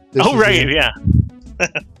 Yeah.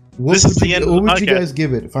 What would you guys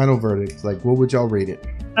give it? Final verdict. Like, what would y'all rate it?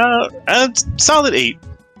 Solid 8.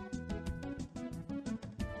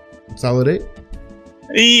 Solid 8.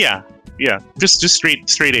 Yeah. Just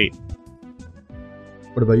straight 8.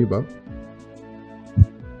 What about you, Bob?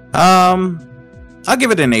 I'll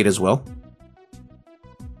give it an 8 as well.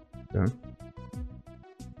 Yeah.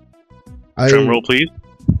 Drum roll, please.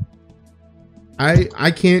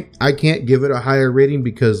 I can't give it a higher rating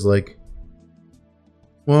because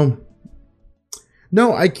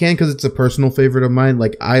no, I can because it's a personal favorite of mine.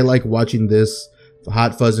 Like, I like watching this,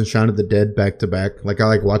 Hot Fuzz and Shaun of the Dead back to back. Like, I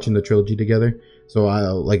like watching the trilogy together. So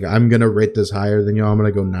I'm gonna rate this higher than y'all. I'm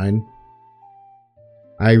gonna go 9.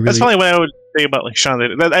 That's probably what I would say about like Shaun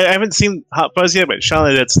of the Dead. I haven't seen Hot Fuzz yet, but Shaun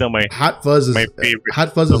of the Dead's still my favorite. Hot Fuzz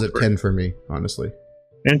is a 10 for me, honestly.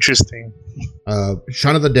 Interesting.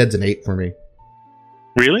 Shaun of the Dead's an 8 for me.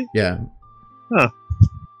 Really? Yeah. Huh.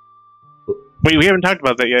 Wait, we haven't talked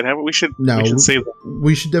about that yet, have we? We should save them.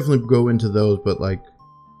 We should definitely go into those, but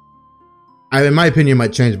in my opinion,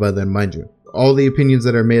 might change by then, mind you. All the opinions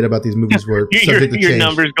that are made about these movies were subject to change. Your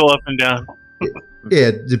numbers go up and down.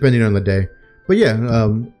 Yeah, depending on the day. But yeah,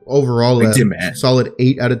 overall, solid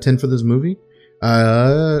 8 out of 10 for this movie.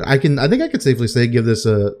 I think I could safely say give this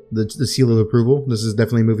the seal of approval. This is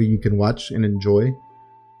definitely a movie you can watch and enjoy.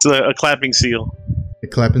 It's a clapping seal. A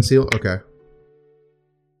clapping seal? Okay.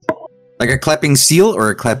 Like a clapping seal or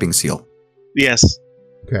a clapping seal? Yes.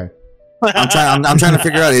 Okay. I'm trying to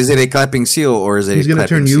figure out, is it a clapping seal or is it He's going to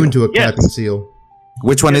turn you into a clapping seal.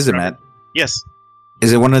 Which one is it, Matt? Yes.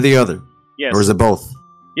 Is it one or the other? Yes. Or is it both?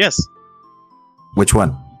 Yes. Which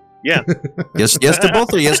one? Yeah. Yes to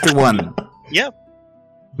both or yes to one? Yep.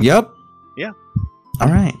 Yep. Yeah. All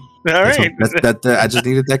right. I just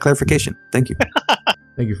needed that clarification. Thank you.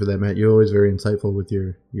 Thank you for that, Matt. You're always very insightful with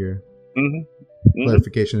your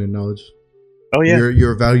clarification and knowledge. Oh yeah,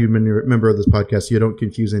 you're a valued member of this podcast. So you don't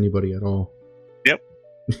confuse anybody at all. Yep.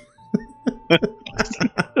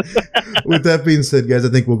 With that being said, guys, I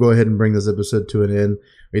think we'll go ahead and bring this episode to an end.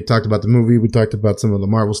 We talked about the movie. We talked about some of the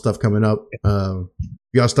Marvel stuff coming up. If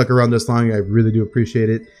y'all stuck around this long, I really do appreciate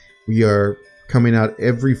it. We are coming out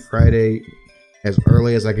every Friday as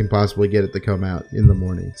early as I can possibly get it to come out in the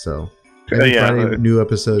morning. So Every Friday, new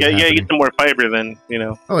episodes. Yeah, you happening. get some more fiber then, you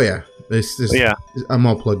know. Oh yeah, I'm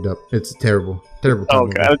all plugged up. It's terrible. Oh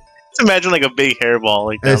god, just imagine like a big hairball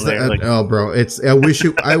like down there. Like... Oh bro,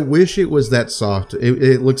 I wish it was that soft.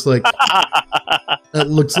 It looks like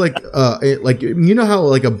like you know how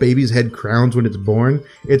like a baby's head crowns when it's born.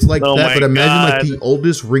 It's like that, but imagine like the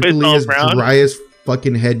oldest, wrinkliest, driest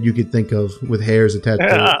fucking head you could think of with hairs attached to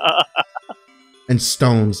it. And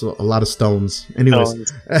stones, a lot of stones.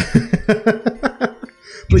 Anyways.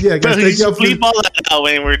 But yeah, guys, thank you for leave all that out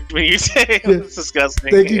when you say it's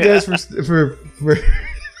disgusting. Thank you guys for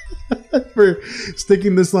for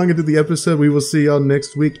sticking this long into the episode. We will see y'all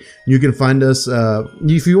next week. You can find us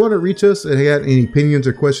if you want to reach us and got any opinions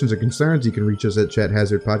or questions or concerns, you can reach us at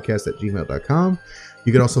chathazardpodcast@gmail.com.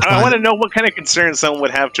 You can also I want to know what kind of concerns someone would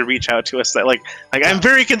have to reach out to us. That like I'm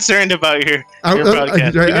very concerned about your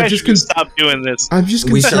podcast. You guys should stop doing this. I'm just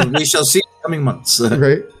we shall see in the coming months.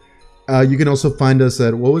 Right. You can also find us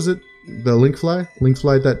at, what was it? The Linkfly?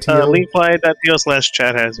 Linkfly.to?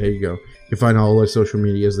 Linkfly.to/chathazard. There you go. You can find all our social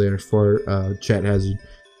medias there for Chat Hazard.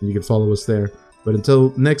 And you can follow us there. But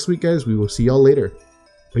until next week, guys, we will see y'all later.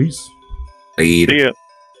 Peace. See ya.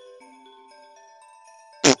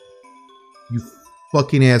 You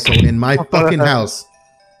fucking asshole in my fucking house.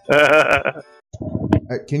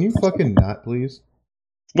 Can you fucking not, please?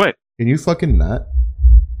 What? Can you fucking not?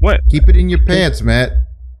 What? Keep it in your pants, Matt.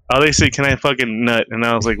 Oh, they said, "Can I fucking nut?" And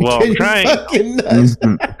I was like, "Well, I'm trying." Fucking nut.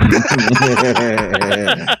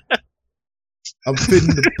 I'm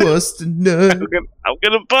fitting to bust a nut. I'm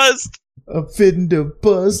gonna bust. I'm fitting to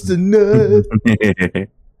bust a nut.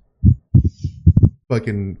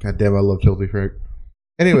 Fucking goddamn! I love Filthy Frank.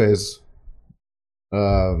 Anyways.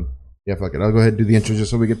 Yeah, fuck it. I'll go ahead and do the intro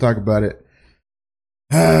just so we can talk about it.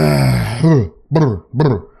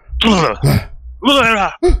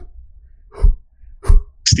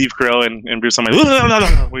 Steve Carell and Bruce Almighty.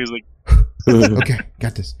 He's like, okay,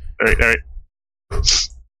 got this. All right.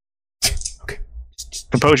 Okay.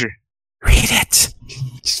 Composure. Read it.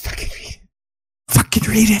 Just fucking read it. Fucking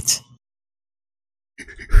read it.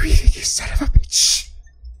 Read it, you son of a bitch.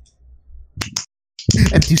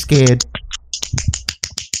 I'm too scared.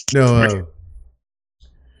 No,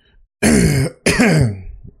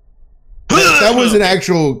 that was an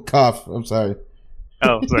actual cough. I'm sorry.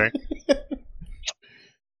 Oh, sorry.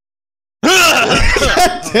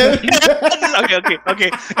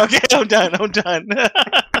 Okay. I'm done. I'm done.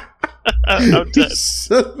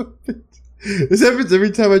 This happens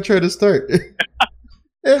every time I try to start.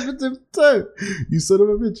 Happens every time. You son of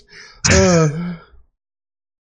a bitch.